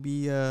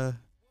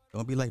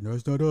 no,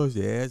 it's not us.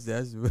 Yes,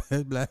 that's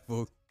black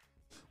folk.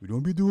 We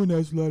don't be doing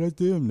that, Sly. That's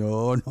them.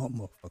 No,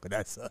 motherfucker,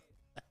 that's us.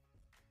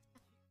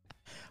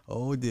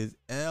 Hold this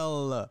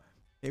L.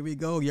 Here we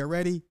go. You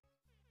ready?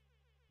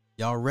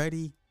 Y'all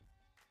ready?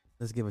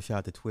 Let's give a shout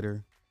out to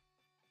Twitter.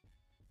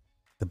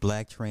 The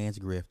Black Trans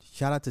Grift.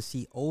 Shout out to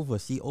C Over.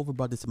 C Over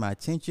brought this to my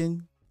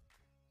attention.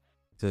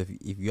 So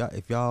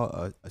if y'all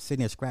are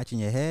sitting there scratching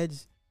your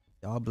heads,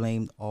 y'all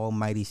blamed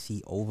Almighty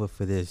C Over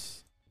for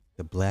this.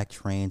 The black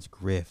trans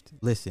grift.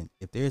 Listen,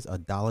 if there's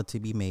 $1 to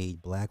be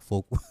made, black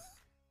folk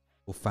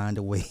will find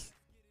a way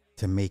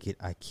to make it.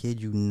 I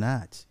kid you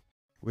not.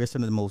 We're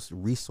some of the most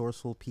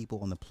resourceful people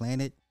on the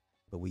planet,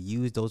 but we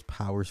use those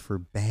powers for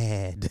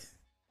bad.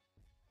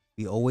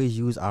 We always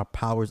use our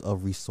powers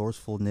of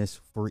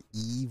resourcefulness for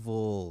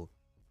evil.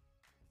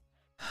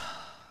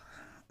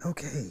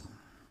 Okay.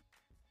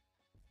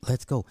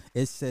 Let's go.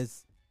 It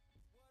says,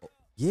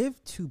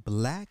 give to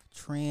black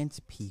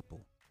trans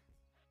people.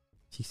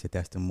 She said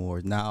that's the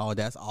Moors. No,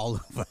 that's all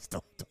of us.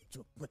 Don't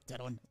you put that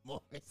on the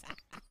Moors.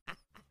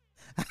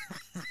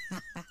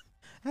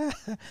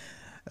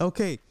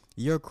 Okay.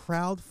 Your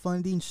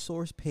crowdfunding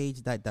source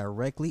page that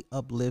directly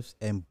uplifts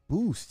and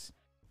boosts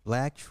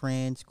black,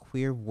 trans,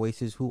 queer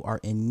voices who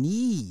are in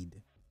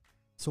need.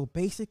 So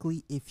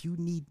basically, if you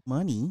need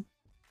money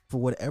for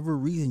whatever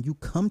reason, you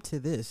come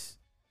to this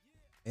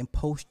and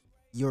post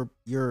your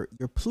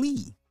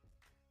plea.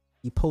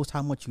 You post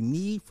how much you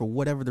need for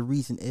whatever the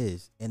reason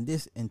is. And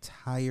this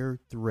entire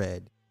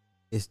thread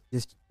is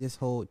this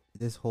whole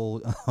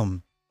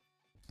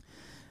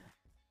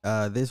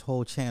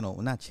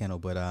channel, not channel,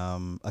 but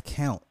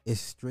account is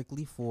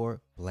strictly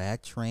for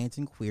black, trans,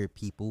 and queer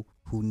people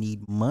who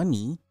need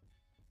money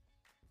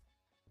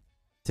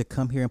to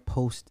come here and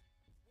post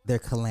their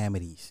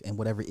calamities and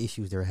whatever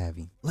issues they're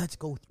having. Let's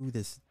go through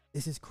this.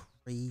 This is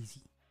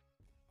crazy,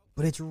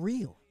 but it's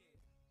real.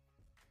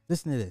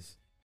 Listen to this.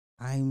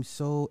 I'm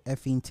so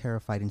effing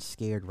terrified and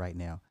scared right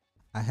now.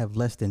 I have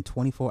less than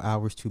 24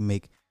 hours to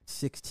make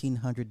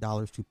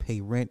 $1,600 to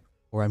pay rent,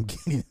 or I'm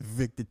getting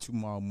evicted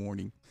tomorrow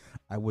morning.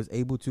 I was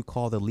able to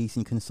call the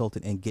leasing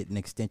consultant and get an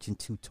extension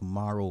to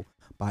tomorrow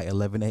by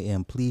 11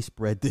 a.m. Please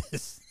spread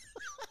this.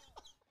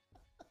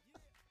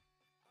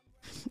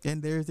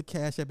 And there's the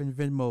Cash App and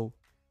Venmo.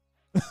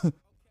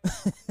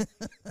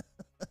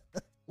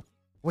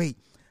 Wait,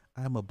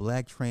 I'm a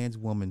black trans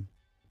woman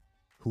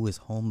who is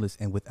homeless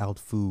and without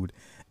food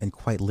and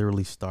quite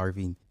literally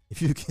starving.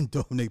 If you can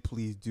donate,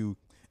 please do.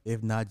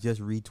 If not,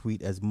 just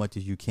retweet as much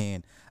as you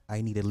can.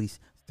 I need at least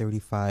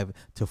 $35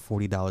 to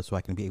 $40 so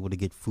I can be able to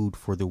get food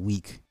for the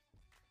week.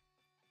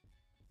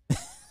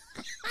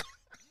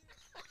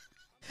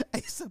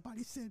 Hey,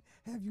 somebody said,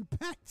 have you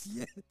packed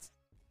yet?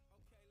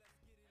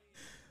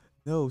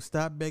 No,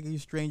 stop begging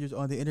strangers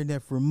on the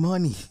internet for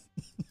money.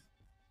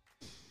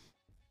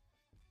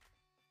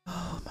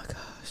 Oh my gosh.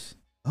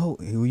 Oh,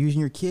 we're using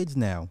your kids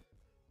now.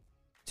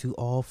 To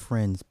all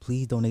friends,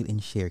 please donate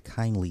and share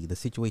kindly. The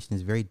situation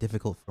is very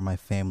difficult for my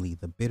family.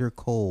 The bitter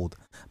cold.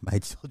 My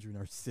children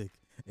are sick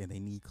and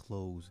they need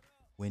clothes,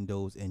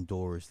 windows, and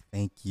doors.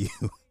 Thank you.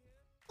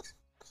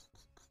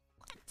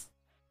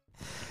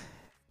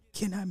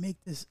 Can I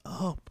make this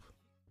up?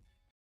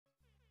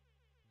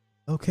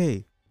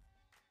 Okay.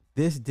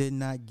 This did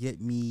not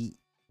get me.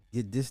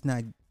 This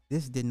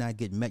did not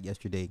get met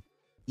yesterday.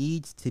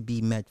 Needs to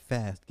be met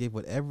fast. Give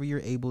whatever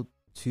you're able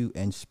to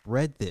and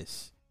spread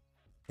this.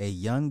 A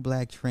young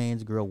black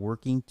trans girl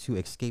working to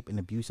escape an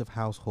abusive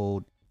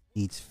household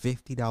needs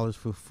 $50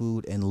 for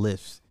food and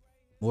lifts.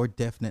 More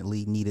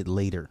definitely needed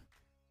later.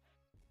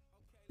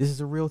 This is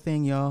a real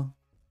thing, y'all.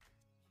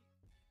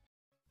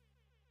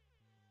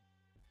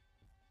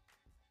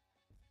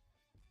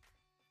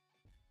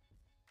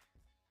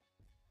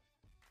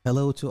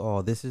 Hello to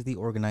all. This is the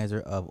organizer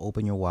of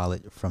Open Your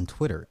Wallet from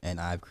Twitter, and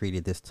I've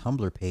created this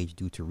Tumblr page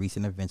due to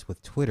recent events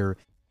with Twitter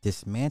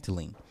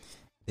dismantling.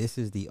 This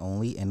is the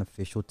only and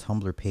official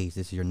Tumblr page.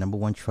 This is your number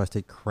one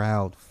trusted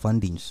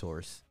crowdfunding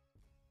source,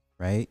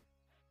 right?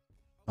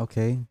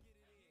 Okay.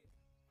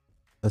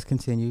 Let's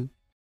continue.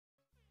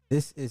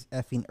 This is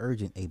effing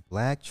urgent. A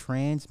black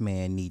trans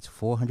man needs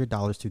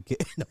 $400 to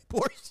get an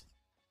abortion.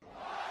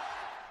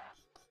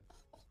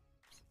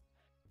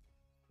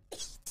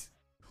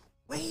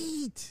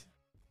 Wait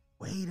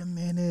a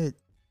minute.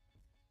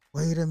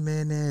 Wait a damn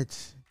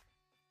minute.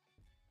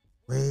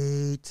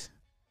 Wait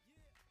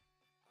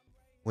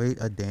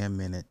a damn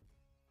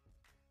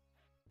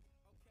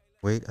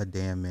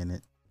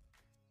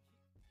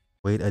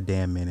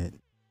minute.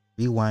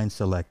 Rewind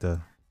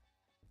selector.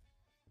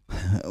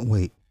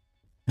 Wait.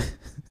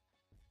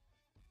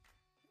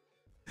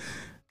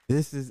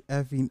 This is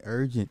effing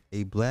urgent.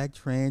 A black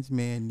trans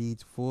man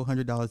needs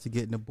 $400 to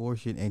get an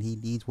abortion and he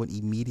needs one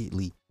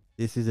immediately.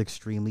 This is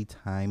extremely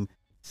time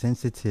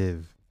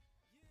sensitive.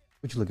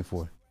 What you looking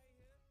for?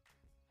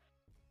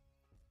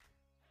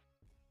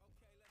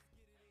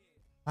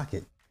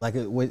 Pocket. Like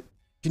what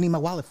you need my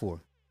wallet for?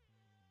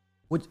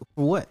 What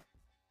for what?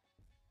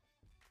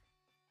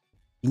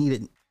 You need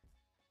it.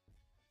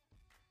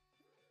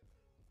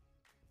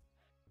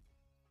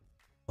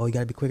 Oh, you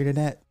gotta be quicker than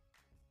that.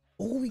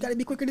 Oh, you gotta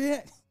be quicker than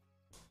that.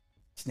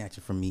 Snatch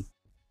it from me.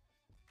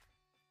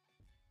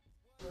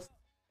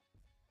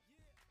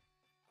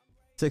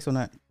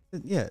 609.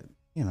 Yeah,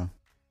 you know.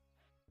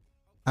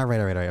 All right.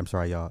 I'm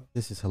sorry, y'all.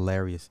 This is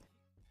hilarious.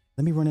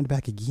 Let me run it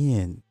back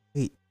again.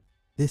 Wait,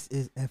 this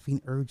is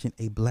effing urgent.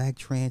 A black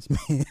trans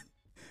man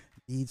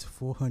needs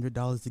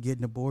 $400 to get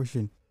an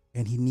abortion,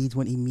 and he needs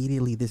one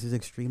immediately. This is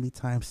extremely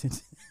time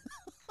sensitive.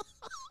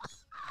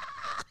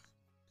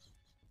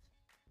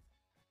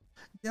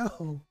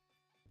 Yo,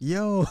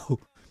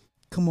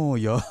 come on,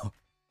 y'all.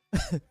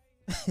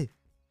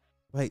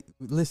 Like,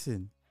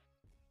 listen,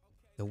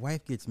 the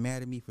wife gets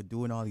mad at me for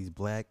doing all these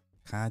black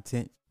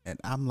content, and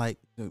I'm like,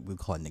 we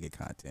call it nigga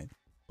content.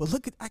 But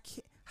look at, I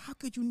can't. How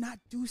could you not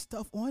do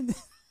stuff on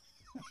this?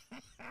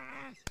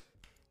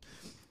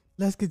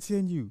 Let's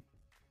continue.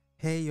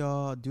 Hey,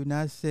 y'all, do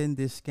not send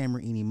this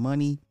scammer any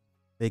money.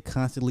 They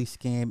constantly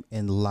scam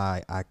and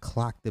lie. I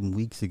clocked them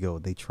weeks ago.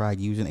 They tried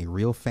using a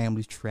real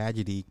family's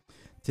tragedy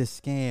to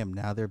scam.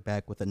 Now they're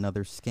back with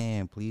another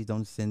scam. Please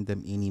don't send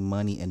them any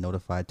money and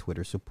notify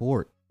Twitter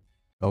support.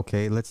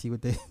 Okay, let's see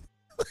what they...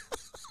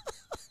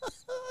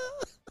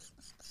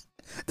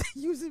 They're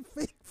using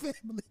fake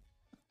family.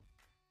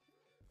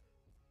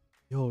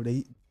 Yo,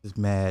 this is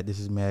mad. This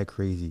is mad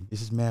crazy.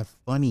 This is mad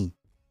funny.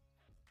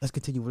 Let's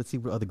continue. Let's see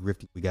what other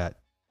grifting we got.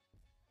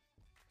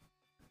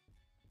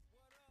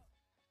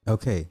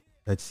 Okay,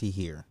 let's see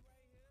here.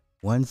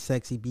 One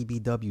sexy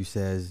BBW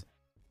says,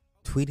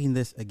 tweeting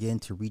this again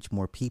to reach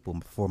more people.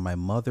 For my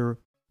mother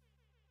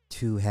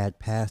to had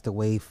passed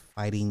away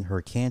fighting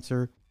her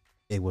cancer.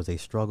 It was a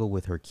struggle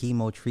with her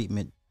chemo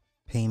treatment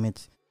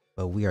payments,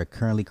 but we are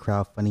currently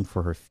crowdfunding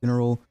for her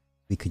funeral.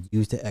 We could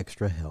use the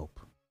extra help.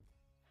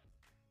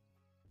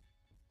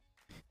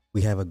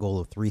 We have a goal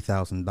of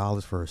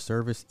 $3,000 for her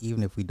service.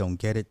 Even if we don't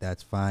get it,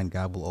 that's fine.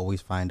 God will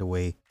always find a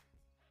way.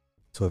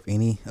 So if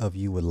any of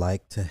you would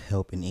like to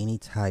help in any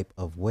type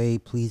of way,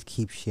 please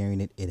keep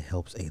sharing it. It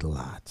helps a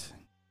lot.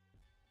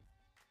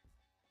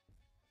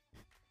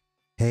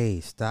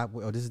 Hey, stop.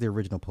 Oh, this is the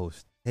original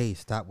post. Hey,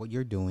 stop what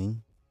you're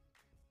doing,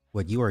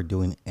 what you are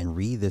doing, and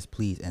read this,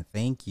 please. And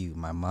thank you.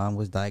 My mom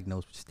was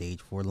diagnosed with stage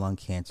 4 lung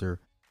cancer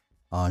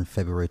on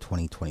February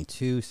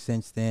 2022.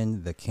 Since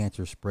then, the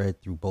cancer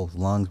spread through both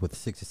lungs with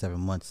 6 to 7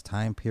 months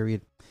time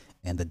period,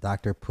 and the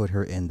doctor put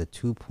her in the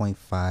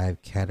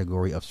 2.5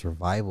 category of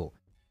survival.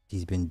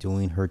 She's been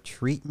doing her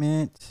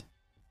treatment.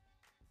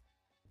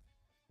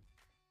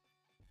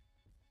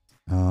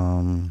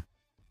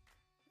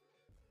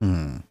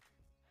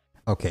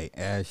 Okay,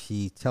 as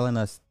she's telling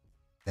us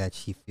that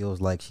she feels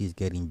like she's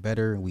getting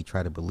better, we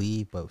try to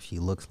believe, but she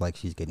looks like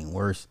she's getting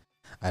worse.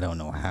 I don't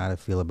know how to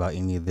feel about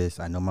any of this.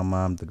 I know my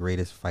mom, the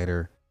greatest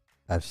fighter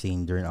I've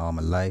seen during all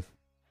my life.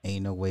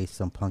 Ain't no way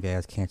some punk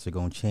ass cancer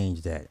gonna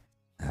change that.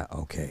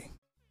 Okay.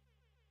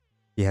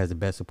 She has the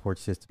best support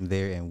system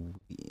there,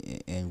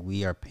 and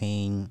we are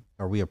praying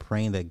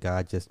that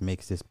God just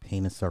makes this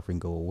pain and suffering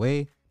go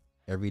away.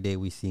 Every day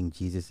we sing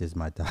Jesus is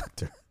my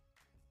doctor.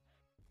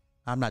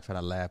 I'm not trying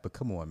to laugh, but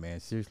come on,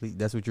 man. Seriously,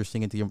 that's what you're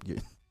singing to your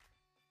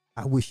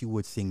I wish you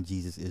would sing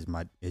Jesus is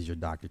your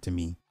doctor to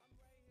me.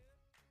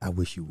 I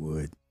wish you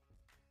would.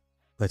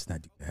 Let's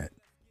not do that.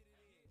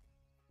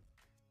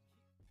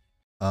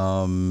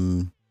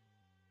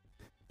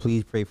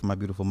 Please pray for my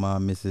beautiful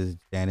mom, Mrs.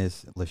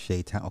 Janice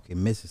Lachey Town. Okay,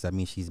 Mrs. I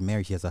mean, she's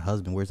married. She has a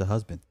husband. Where's the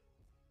husband?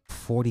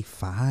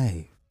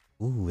 45.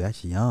 Ooh,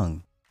 that's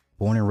young.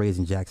 Born and raised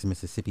in Jackson,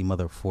 Mississippi.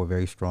 Mother of 4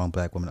 very strong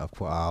black women. Of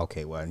course.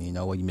 Okay, well, you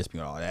know what? You missed me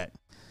on all that.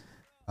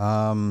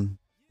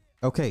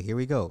 Okay, here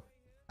we go.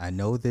 I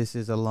know this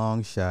is a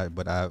long shot,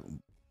 but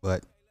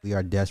we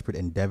are desperate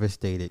and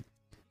devastated.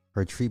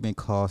 Her treatment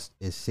cost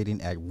is sitting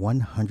at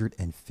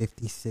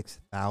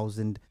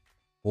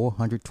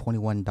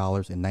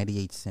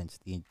 $156,421.98.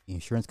 The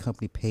insurance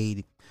company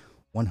paid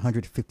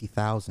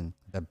 $150,000.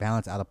 The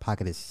balance out of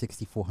pocket is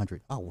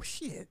 $6,400. Oh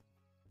shit!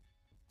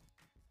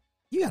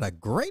 You got a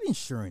great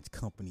insurance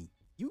company.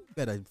 You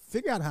better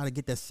figure out how to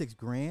get that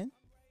 $6,000.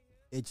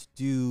 It's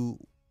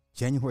due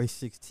January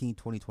 16,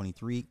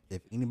 2023.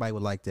 If anybody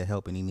would like to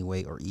help in any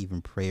way or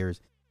even prayers,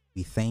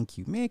 we thank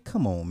you, man.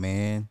 Come on,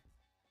 man.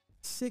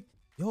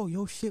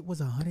 Your shit was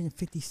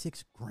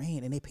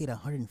 $156,000 and they paid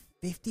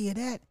 $150 of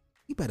that.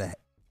 You better.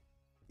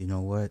 You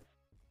know what?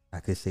 I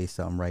could say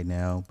something right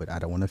now, but I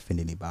don't want to offend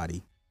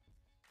anybody.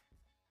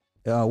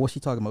 What's she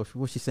talking about?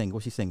 What's she saying?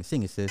 What's she saying?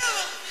 Sing it, sis.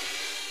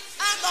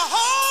 And the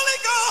Holy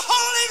Ghost,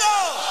 Holy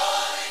Ghost,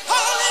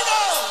 Holy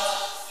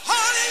Ghost,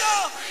 Holy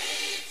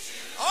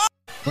Ghost.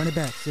 Run it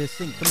back, sis.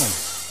 Sing. Come on.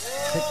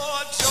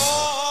 Oh,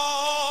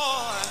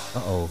 joy.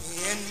 Uh-oh.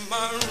 In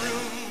my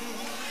room.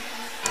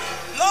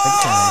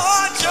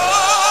 Lord, joy.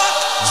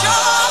 Joy,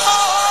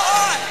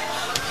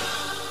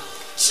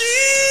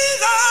 Jesus,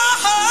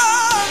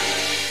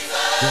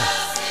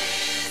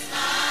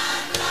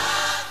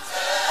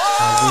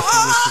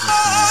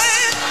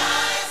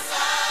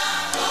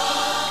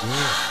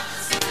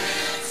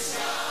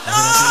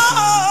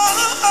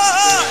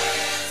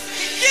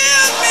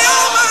 give me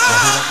over.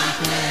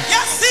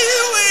 Yes, He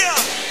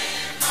will.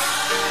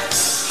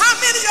 How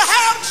many of you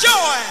have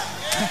joy?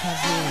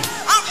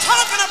 I'm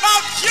talking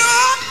about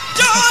joy,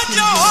 joy,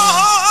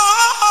 joy.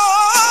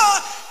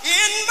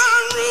 In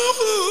my room,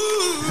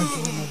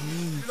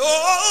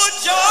 Lord,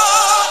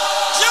 joy,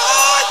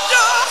 joy,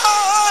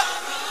 joy,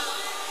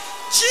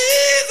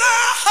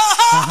 Jesus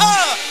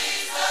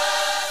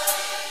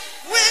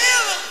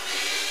will,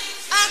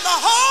 and the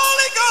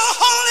Holy Ghost,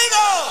 Holy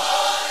Ghost,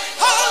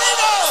 Holy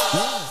Ghost,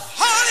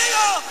 Holy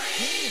Ghost.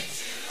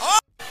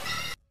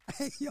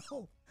 Hey,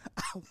 yo,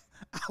 I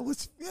I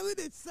was feeling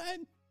it,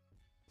 son.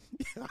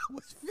 I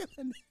was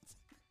feeling it.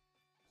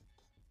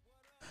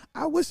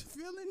 I was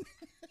feeling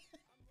it.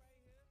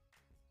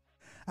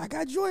 I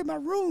got joy in my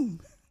room.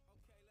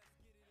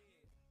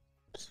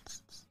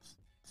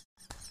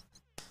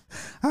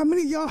 How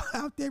many of y'all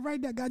out there right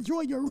now got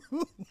joy in your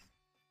room?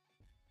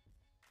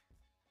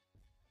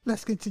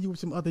 Let's continue with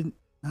some other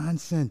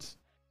nonsense.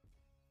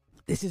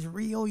 This is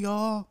real,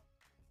 y'all.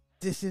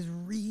 This is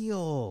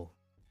real.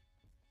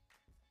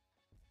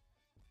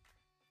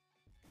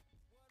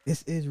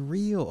 This is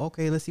real.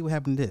 Okay, let's see what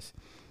happened to this.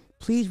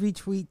 Please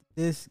retweet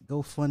this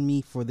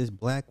GoFundMe for this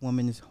black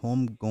woman's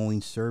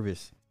homegoing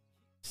service.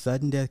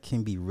 Sudden death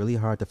can be really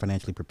hard to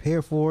financially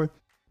prepare for.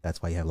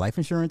 That's why you have life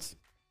insurance.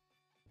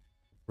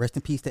 Rest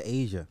in peace to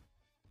Asia.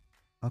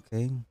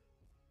 Okay.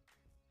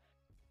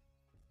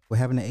 What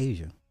happened to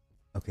Asia?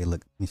 Okay,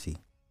 look, let me see.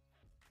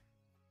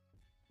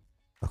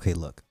 Okay,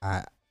 look,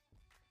 I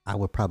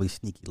would probably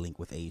sneaky link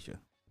with Asia.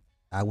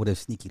 I would have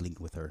sneaky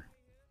linked with her.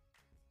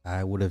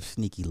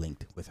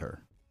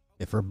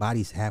 If her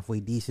body's halfway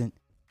decent,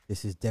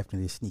 this is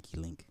definitely a sneaky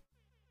link.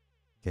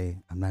 Okay,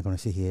 I'm not gonna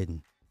sit here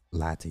and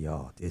lie to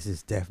y'all. This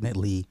is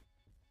definitely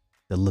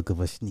the look of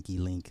a sneaky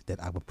link that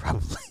I would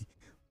probably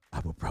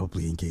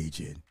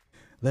engage in.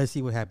 Let's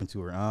see what happened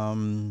to her.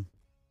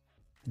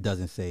 It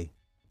doesn't say.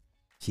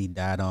 She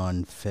died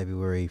on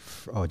January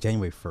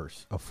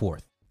 1st or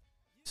 4th.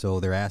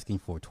 So they're asking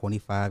for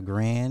 25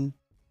 grand.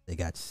 They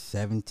got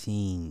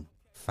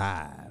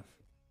 17.5.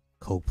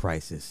 Coke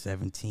prices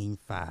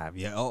 17.5.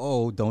 Yeah.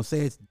 Don't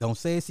say it. Don't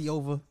say it's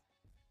over.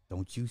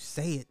 Don't you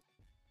say it.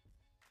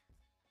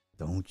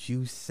 Don't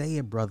you say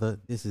it, brother.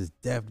 This is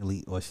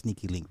definitely a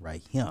sneaky link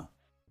right here.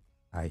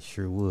 I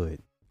sure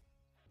would.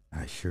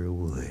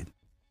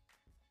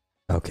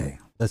 Okay,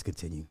 let's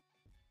continue.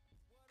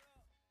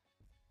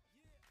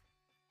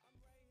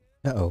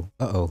 Uh-oh.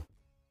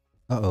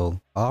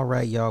 All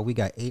right, y'all. We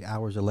got 8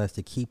 hours or less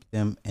to keep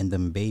them and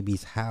them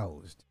babies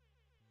housed.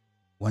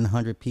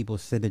 100 people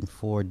sitting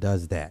for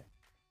does that.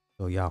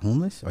 So y'all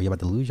homeless? Are you about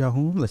to lose your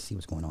home? Let's see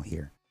what's going on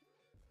here.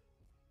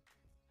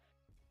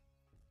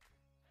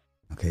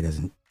 Okay,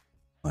 doesn't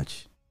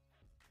much.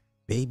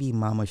 Baby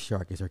Mama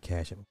Shark is her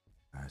cash.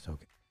 It's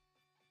okay.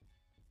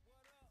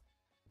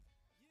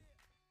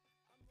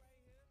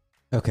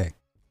 Okay.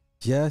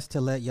 Just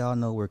to let y'all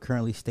know, we're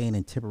currently staying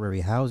in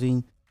temporary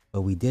housing,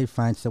 but we did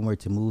find somewhere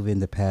to move in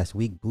the past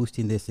week,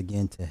 boosting this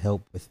again to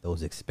help with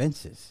those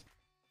expenses.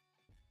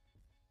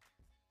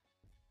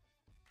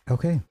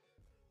 Okay.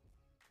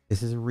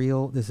 This is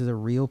a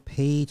real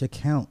page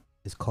account.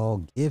 It's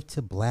called Give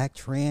to Black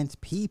Trans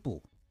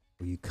People,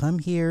 where you come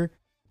here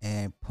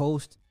and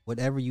post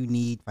whatever you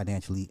need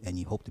financially, and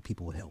you hope the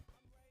people will help.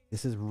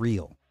 This is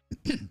real.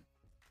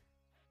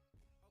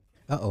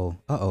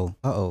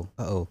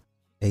 Uh-oh.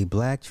 A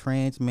black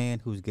trans man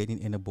who's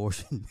getting an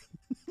abortion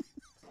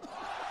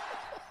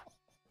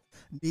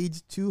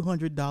needs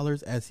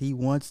 $200 as he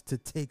wants to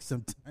take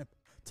some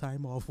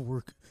time off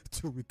work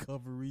to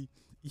recovery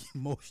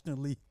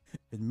emotionally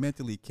and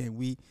mentally. Can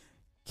we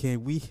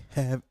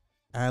have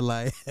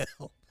ally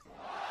help?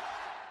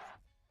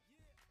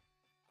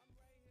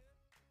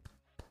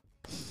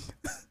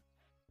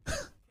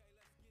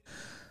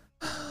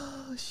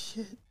 Oh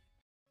shit.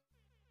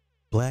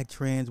 Black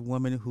trans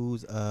woman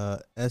who's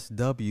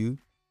SW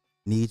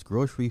needs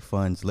grocery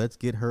funds. Let's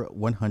get her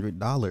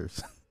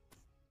 $100.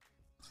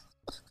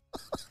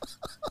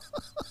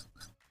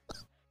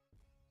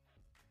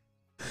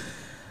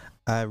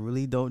 I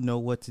really don't know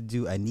what to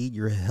do. I need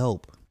your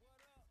help.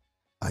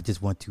 I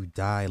just want to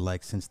die.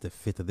 Like, since the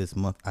 5th of this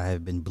month, I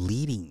have been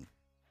bleeding.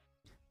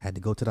 Had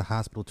to go to the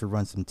hospital to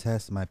run some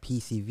tests. My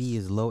PCV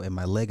is low and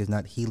my leg is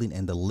not healing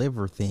and the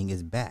liver thing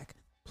is back.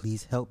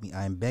 Please help me.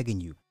 I am begging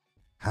you.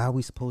 How are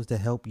we supposed to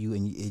help you?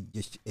 And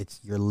it's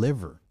your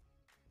liver.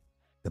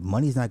 The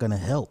money's not going to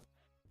help.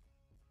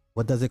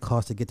 What does it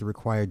cost to get the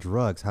required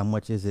drugs? How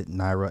much is it,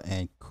 Naira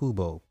and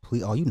Kubo?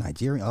 Please, you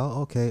Nigerian?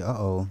 Oh, okay.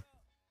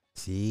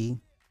 See?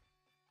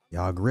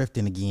 Y'all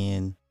grifting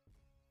again.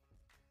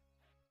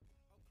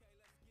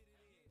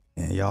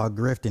 And y'all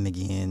grifting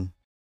again.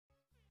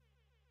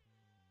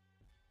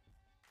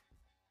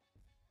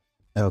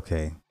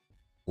 Okay.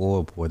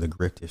 Oh boy, the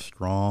grift is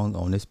strong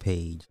on this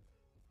page.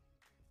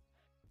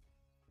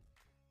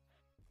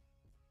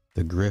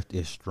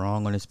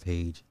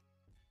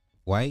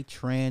 White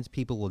trans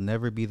people will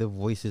never be the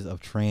voices of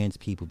trans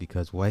people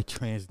because white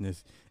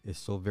transness is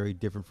so very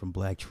different from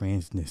black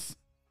transness.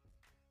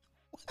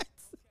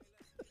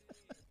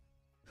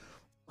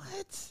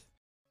 What?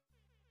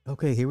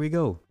 Okay, here we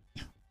go.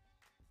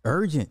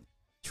 Urgent.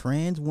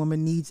 Trans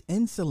woman needs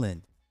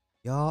insulin.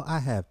 Y'all, I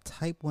have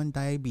type 1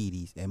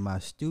 diabetes and my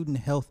student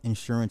health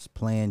insurance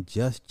plan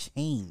just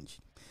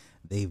changed.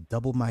 They've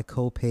doubled my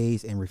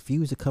co-pays and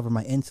refused to cover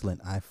my insulin.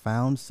 I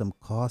found some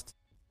cost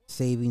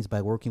savings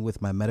by working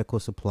with my medical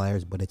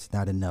suppliers, but it's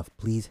not enough.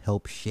 Please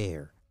help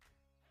share.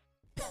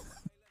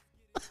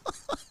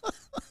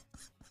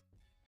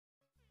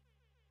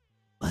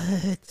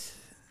 What?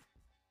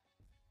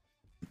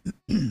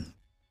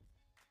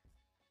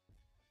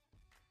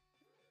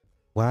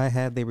 Why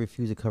have they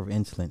refused to cover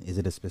insulin? Is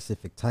it a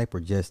specific type or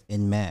just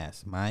en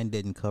masse? Mine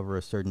didn't cover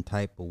a certain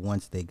type, but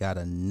once they got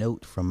a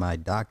note from my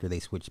doctor, they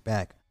switched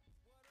back.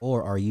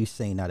 Or are you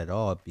saying not at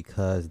all?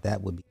 Because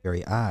that would be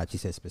very odd. She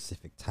said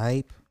specific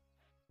type.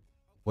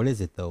 What is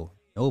it though?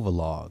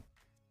 Novolog.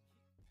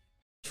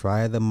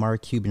 Try the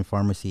Mark Cuban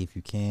Pharmacy if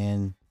you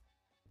can.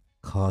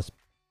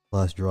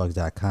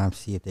 Costplusdrugs.com.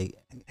 See if they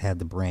have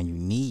the brand you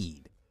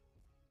need.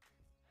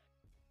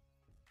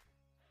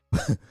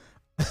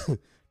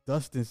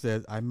 Dustin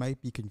says, I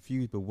might be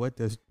confused, but what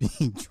does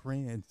being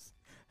trans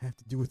have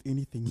to do with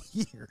anything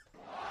here?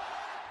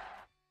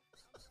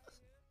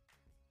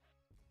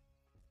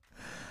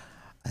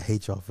 I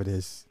hate y'all for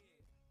this.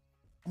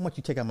 How much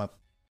you check out my... You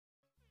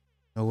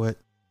know what?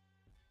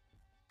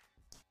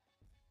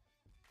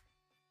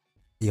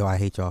 Yo, I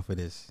hate y'all for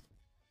this.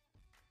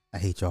 I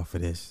hate y'all for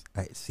this.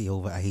 See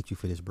over. I hate you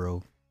for this,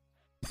 bro.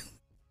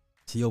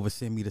 See over.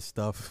 Send me the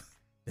stuff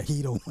that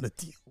he don't want to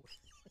deal with,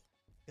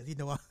 cause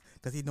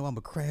he know I'm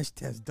a crash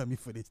test dummy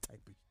for this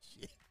type of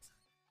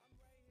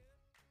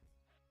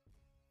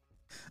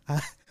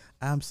shit.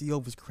 I'm C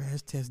over's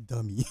crash test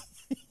dummy.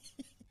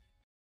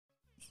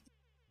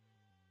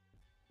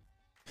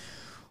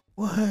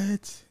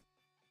 What?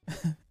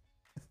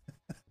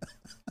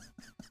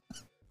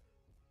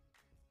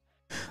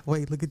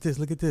 Wait, look at this.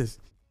 Look at this.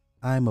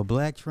 I'm a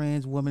black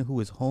trans woman who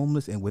is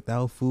homeless and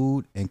without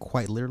food and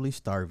quite literally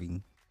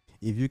starving.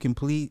 If you can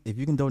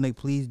donate,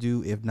 please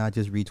do. If not,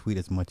 just retweet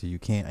as much as you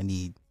can. I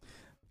need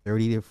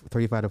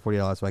 $35 to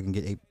 $40 so I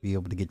can be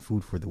able to get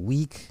food for the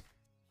week.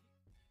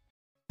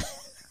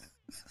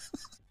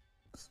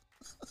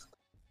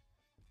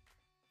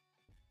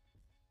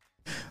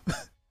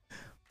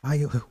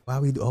 Here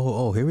we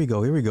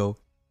go.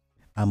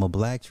 I'm a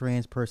black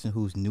trans person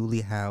who's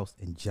newly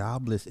housed and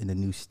jobless in a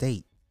new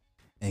state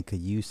and could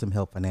use some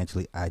help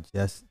financially. I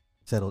just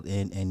settled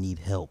in and need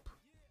help.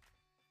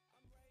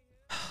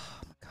 Oh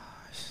my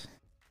gosh.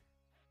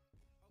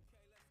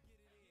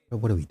 But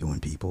what are we doing,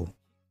 people?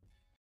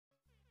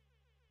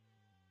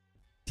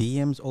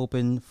 DMs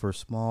open for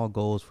small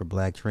goals for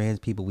black trans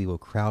people. We will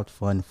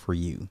crowdfund for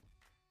you.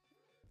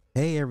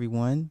 Hey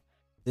everyone.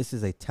 This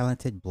is a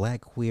talented black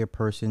queer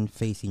person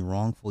facing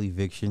wrongful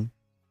eviction.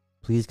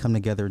 Please come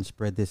together and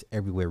spread this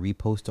everywhere.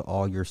 Repost to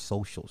all your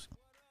socials.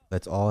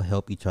 Let's all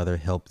help each other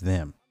help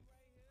them.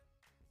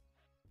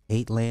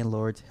 Hate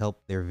landlords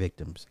help their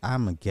victims.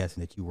 I'm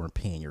guessing that you weren't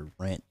paying your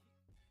rent,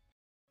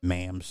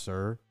 ma'am,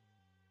 sir.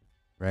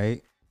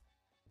 Right?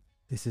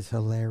 This is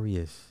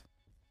hilarious.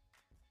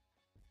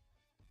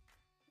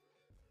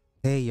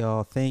 Hey,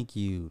 y'all. Thank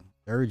you.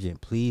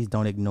 Urgent. Please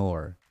don't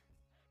ignore.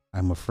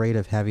 I'm afraid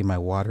of having my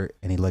water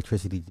and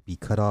electricity to be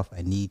cut off.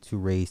 I need to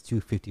raise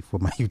 $250 for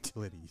my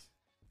utilities.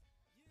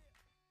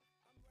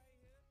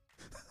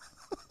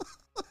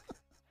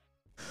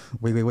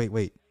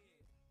 Wait.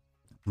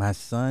 My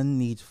son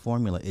needs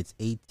formula. It's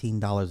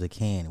 $18 a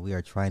can. We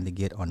are trying to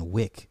get on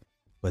WIC,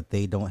 but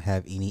they don't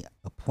have any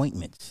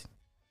appointments,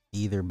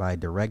 either by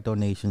direct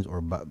donations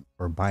or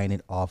buying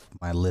it off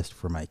my list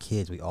for my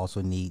kids. We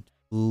also need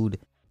food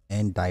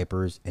and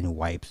diapers and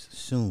wipes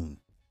soon.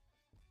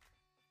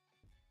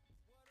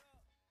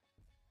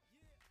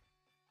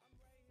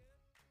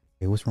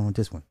 Okay, what's wrong with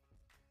this one?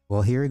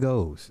 Well, here it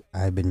goes.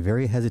 I've been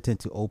very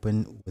hesitant to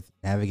open with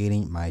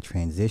navigating my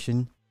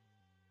transition,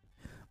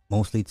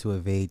 mostly to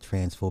evade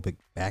transphobic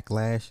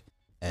backlash,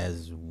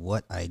 as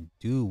what I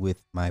do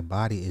with my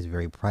body is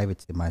very private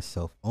to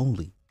myself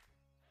only.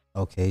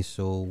 Okay,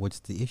 so what's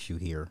the issue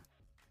here?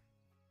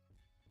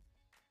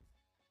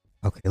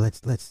 Okay,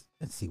 let's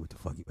see what the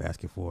fuck you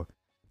asking for.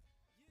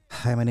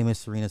 Hi, my name is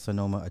Serena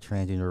Sonoma, a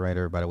transgender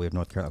writer by the way of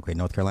North Carolina. Okay,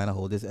 North Carolina,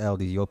 hold this L.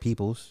 These are your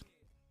peoples.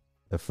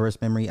 The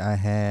first memory I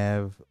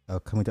have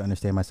of coming to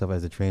understand myself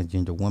as a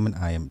transgender woman,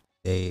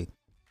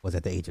 was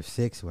at the age of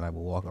 6 when I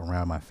would walk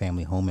around my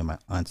family home in my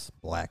aunt's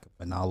black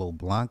Manolo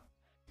Blahnik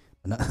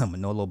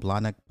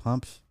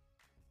pumps,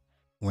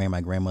 wearing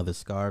my grandmother's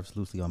scarves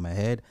loosely on my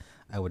head.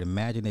 I would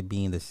imagine it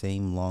being the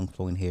same long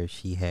flowing hair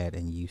she had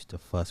and used to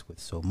fuss with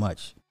so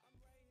much.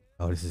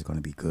 Oh, this is going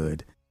to be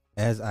good.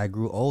 As I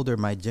grew older,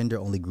 my gender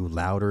only grew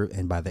louder,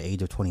 and by the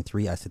age of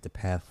 23, I set the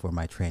path for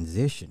my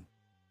transition.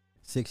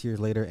 6 years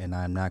later, and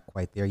I'm not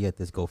quite there yet,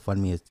 this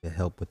GoFundMe is to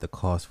help with the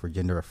cost for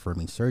gender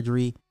affirming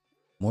surgery,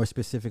 more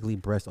specifically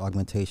breast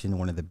augmentation,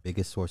 one of the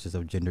biggest sources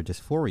of gender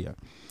dysphoria.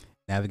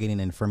 Navigating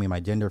and affirming my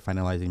gender,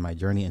 finalizing my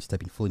journey, and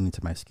stepping fully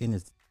into my skin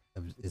is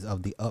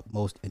of the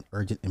utmost and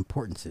urgent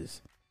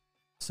importances.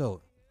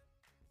 So,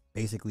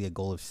 basically a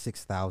goal of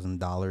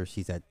 $6,000.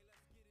 She's at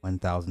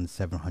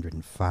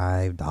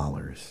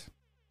 $1,705.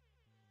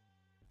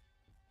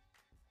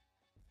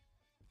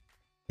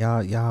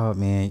 Y'all,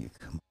 man,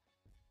 come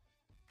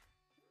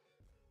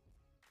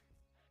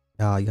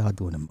on. Y'all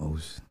doing the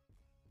most.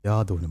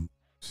 Y'all doing the most.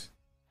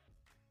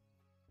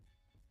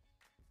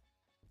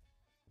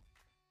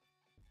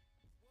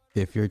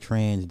 If you're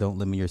trans, don't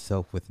limit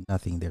yourself with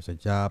nothing. There's a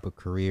job, a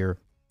career,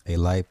 a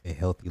life, a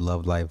healthy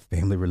love life,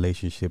 family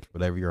relationships,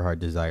 whatever your heart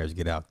desires,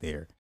 get out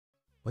there.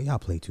 Well, y'all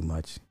play too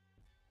much.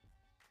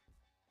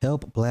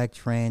 Help black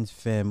trans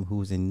femme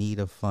who's in need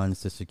of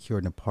funds to secure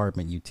an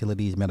apartment,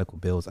 utilities, medical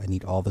bills. I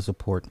need all the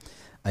support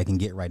I can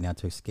get right now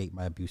to escape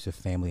my abusive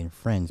family and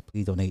friends.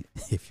 Please donate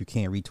if you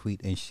can.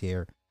 Retweet and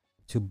share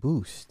to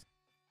boost.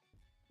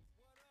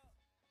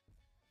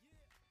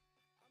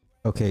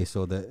 Okay,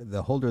 so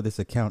the holder of this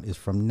account is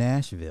from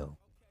Nashville.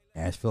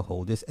 Nashville,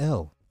 hold this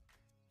L.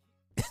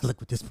 Look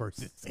what this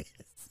person says.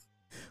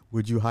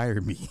 Would you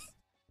hire me?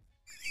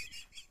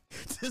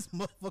 This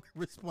motherfucker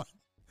response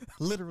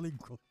literally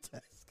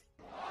grotesque.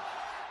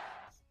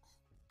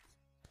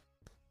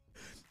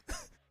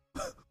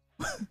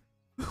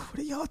 What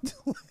are y'all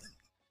doing?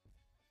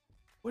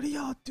 What are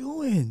y'all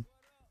doing?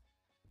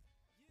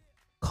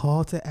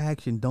 Call to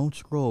action. Don't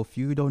scroll.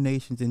 Few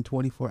donations in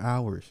 24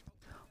 hours.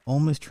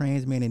 Homeless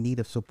trans man in need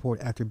of support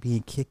after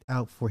being kicked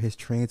out for his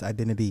trans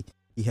identity.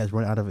 He has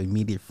run out of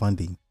immediate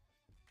funding.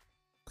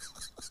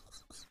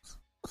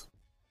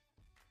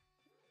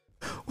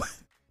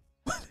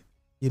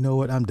 You know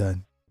what? I'm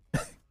done.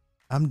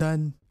 I'm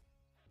done.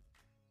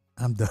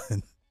 I'm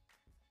done.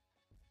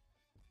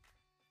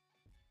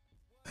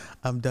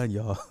 I'm done,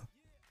 y'all.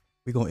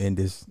 We're gonna end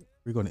this.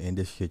 We're gonna end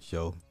this shit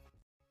show.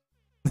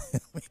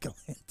 We're gonna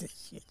end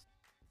this shit.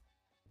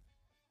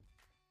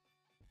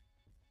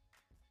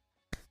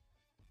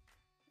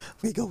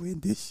 We gonna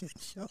end this shit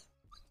show.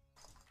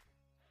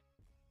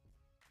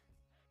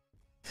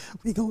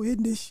 We gonna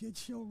end this shit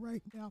show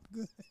right now.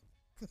 Good.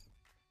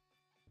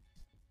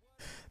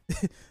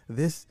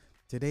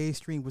 Today's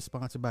stream was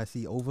sponsored by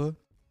C Ova,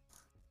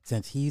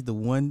 since he's the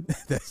one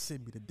that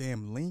sent me the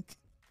damn link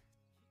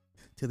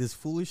to this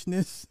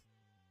foolishness.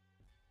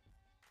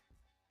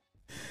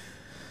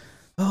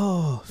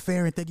 Oh,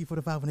 Farron, thank you for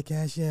the 500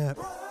 Cash App.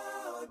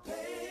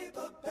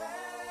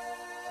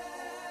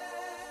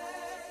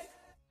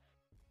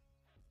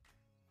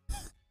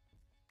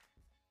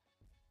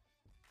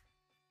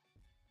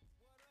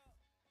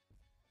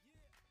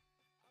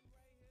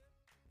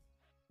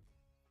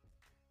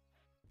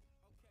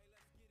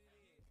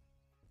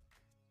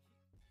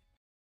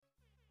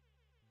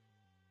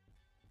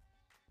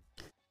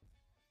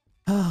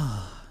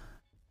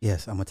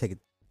 Yes, I'm going to take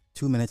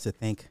 2 minutes to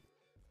thank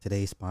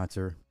today's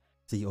sponsor,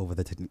 See Over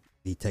the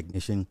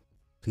Technician.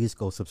 Please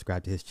go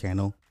subscribe to his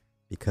channel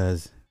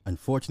because,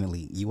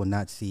 unfortunately, you will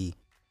not see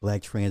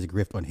Black Trans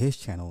Grift on his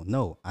channel.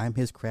 No, I'm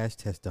his crash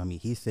test dummy.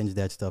 He sends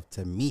that stuff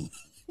to me.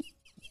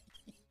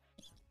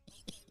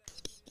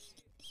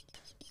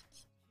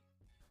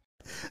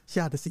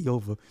 Shout out to See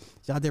Over.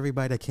 Shout out to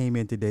everybody that came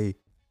in today.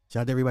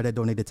 Shout out to everybody that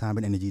donated time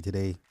and energy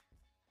today.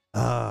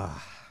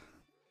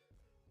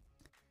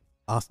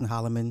 Austin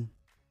Holloman,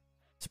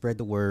 spread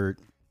the word.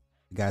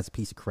 The guy's a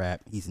piece of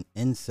crap. He's an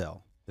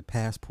incel. The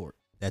passport.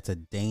 That's a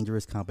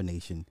dangerous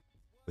combination.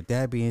 With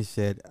that being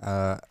said,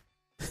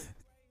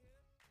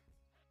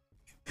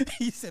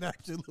 he said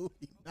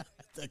absolutely not.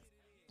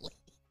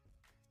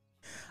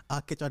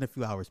 I'll catch you in a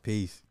few hours.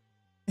 Peace.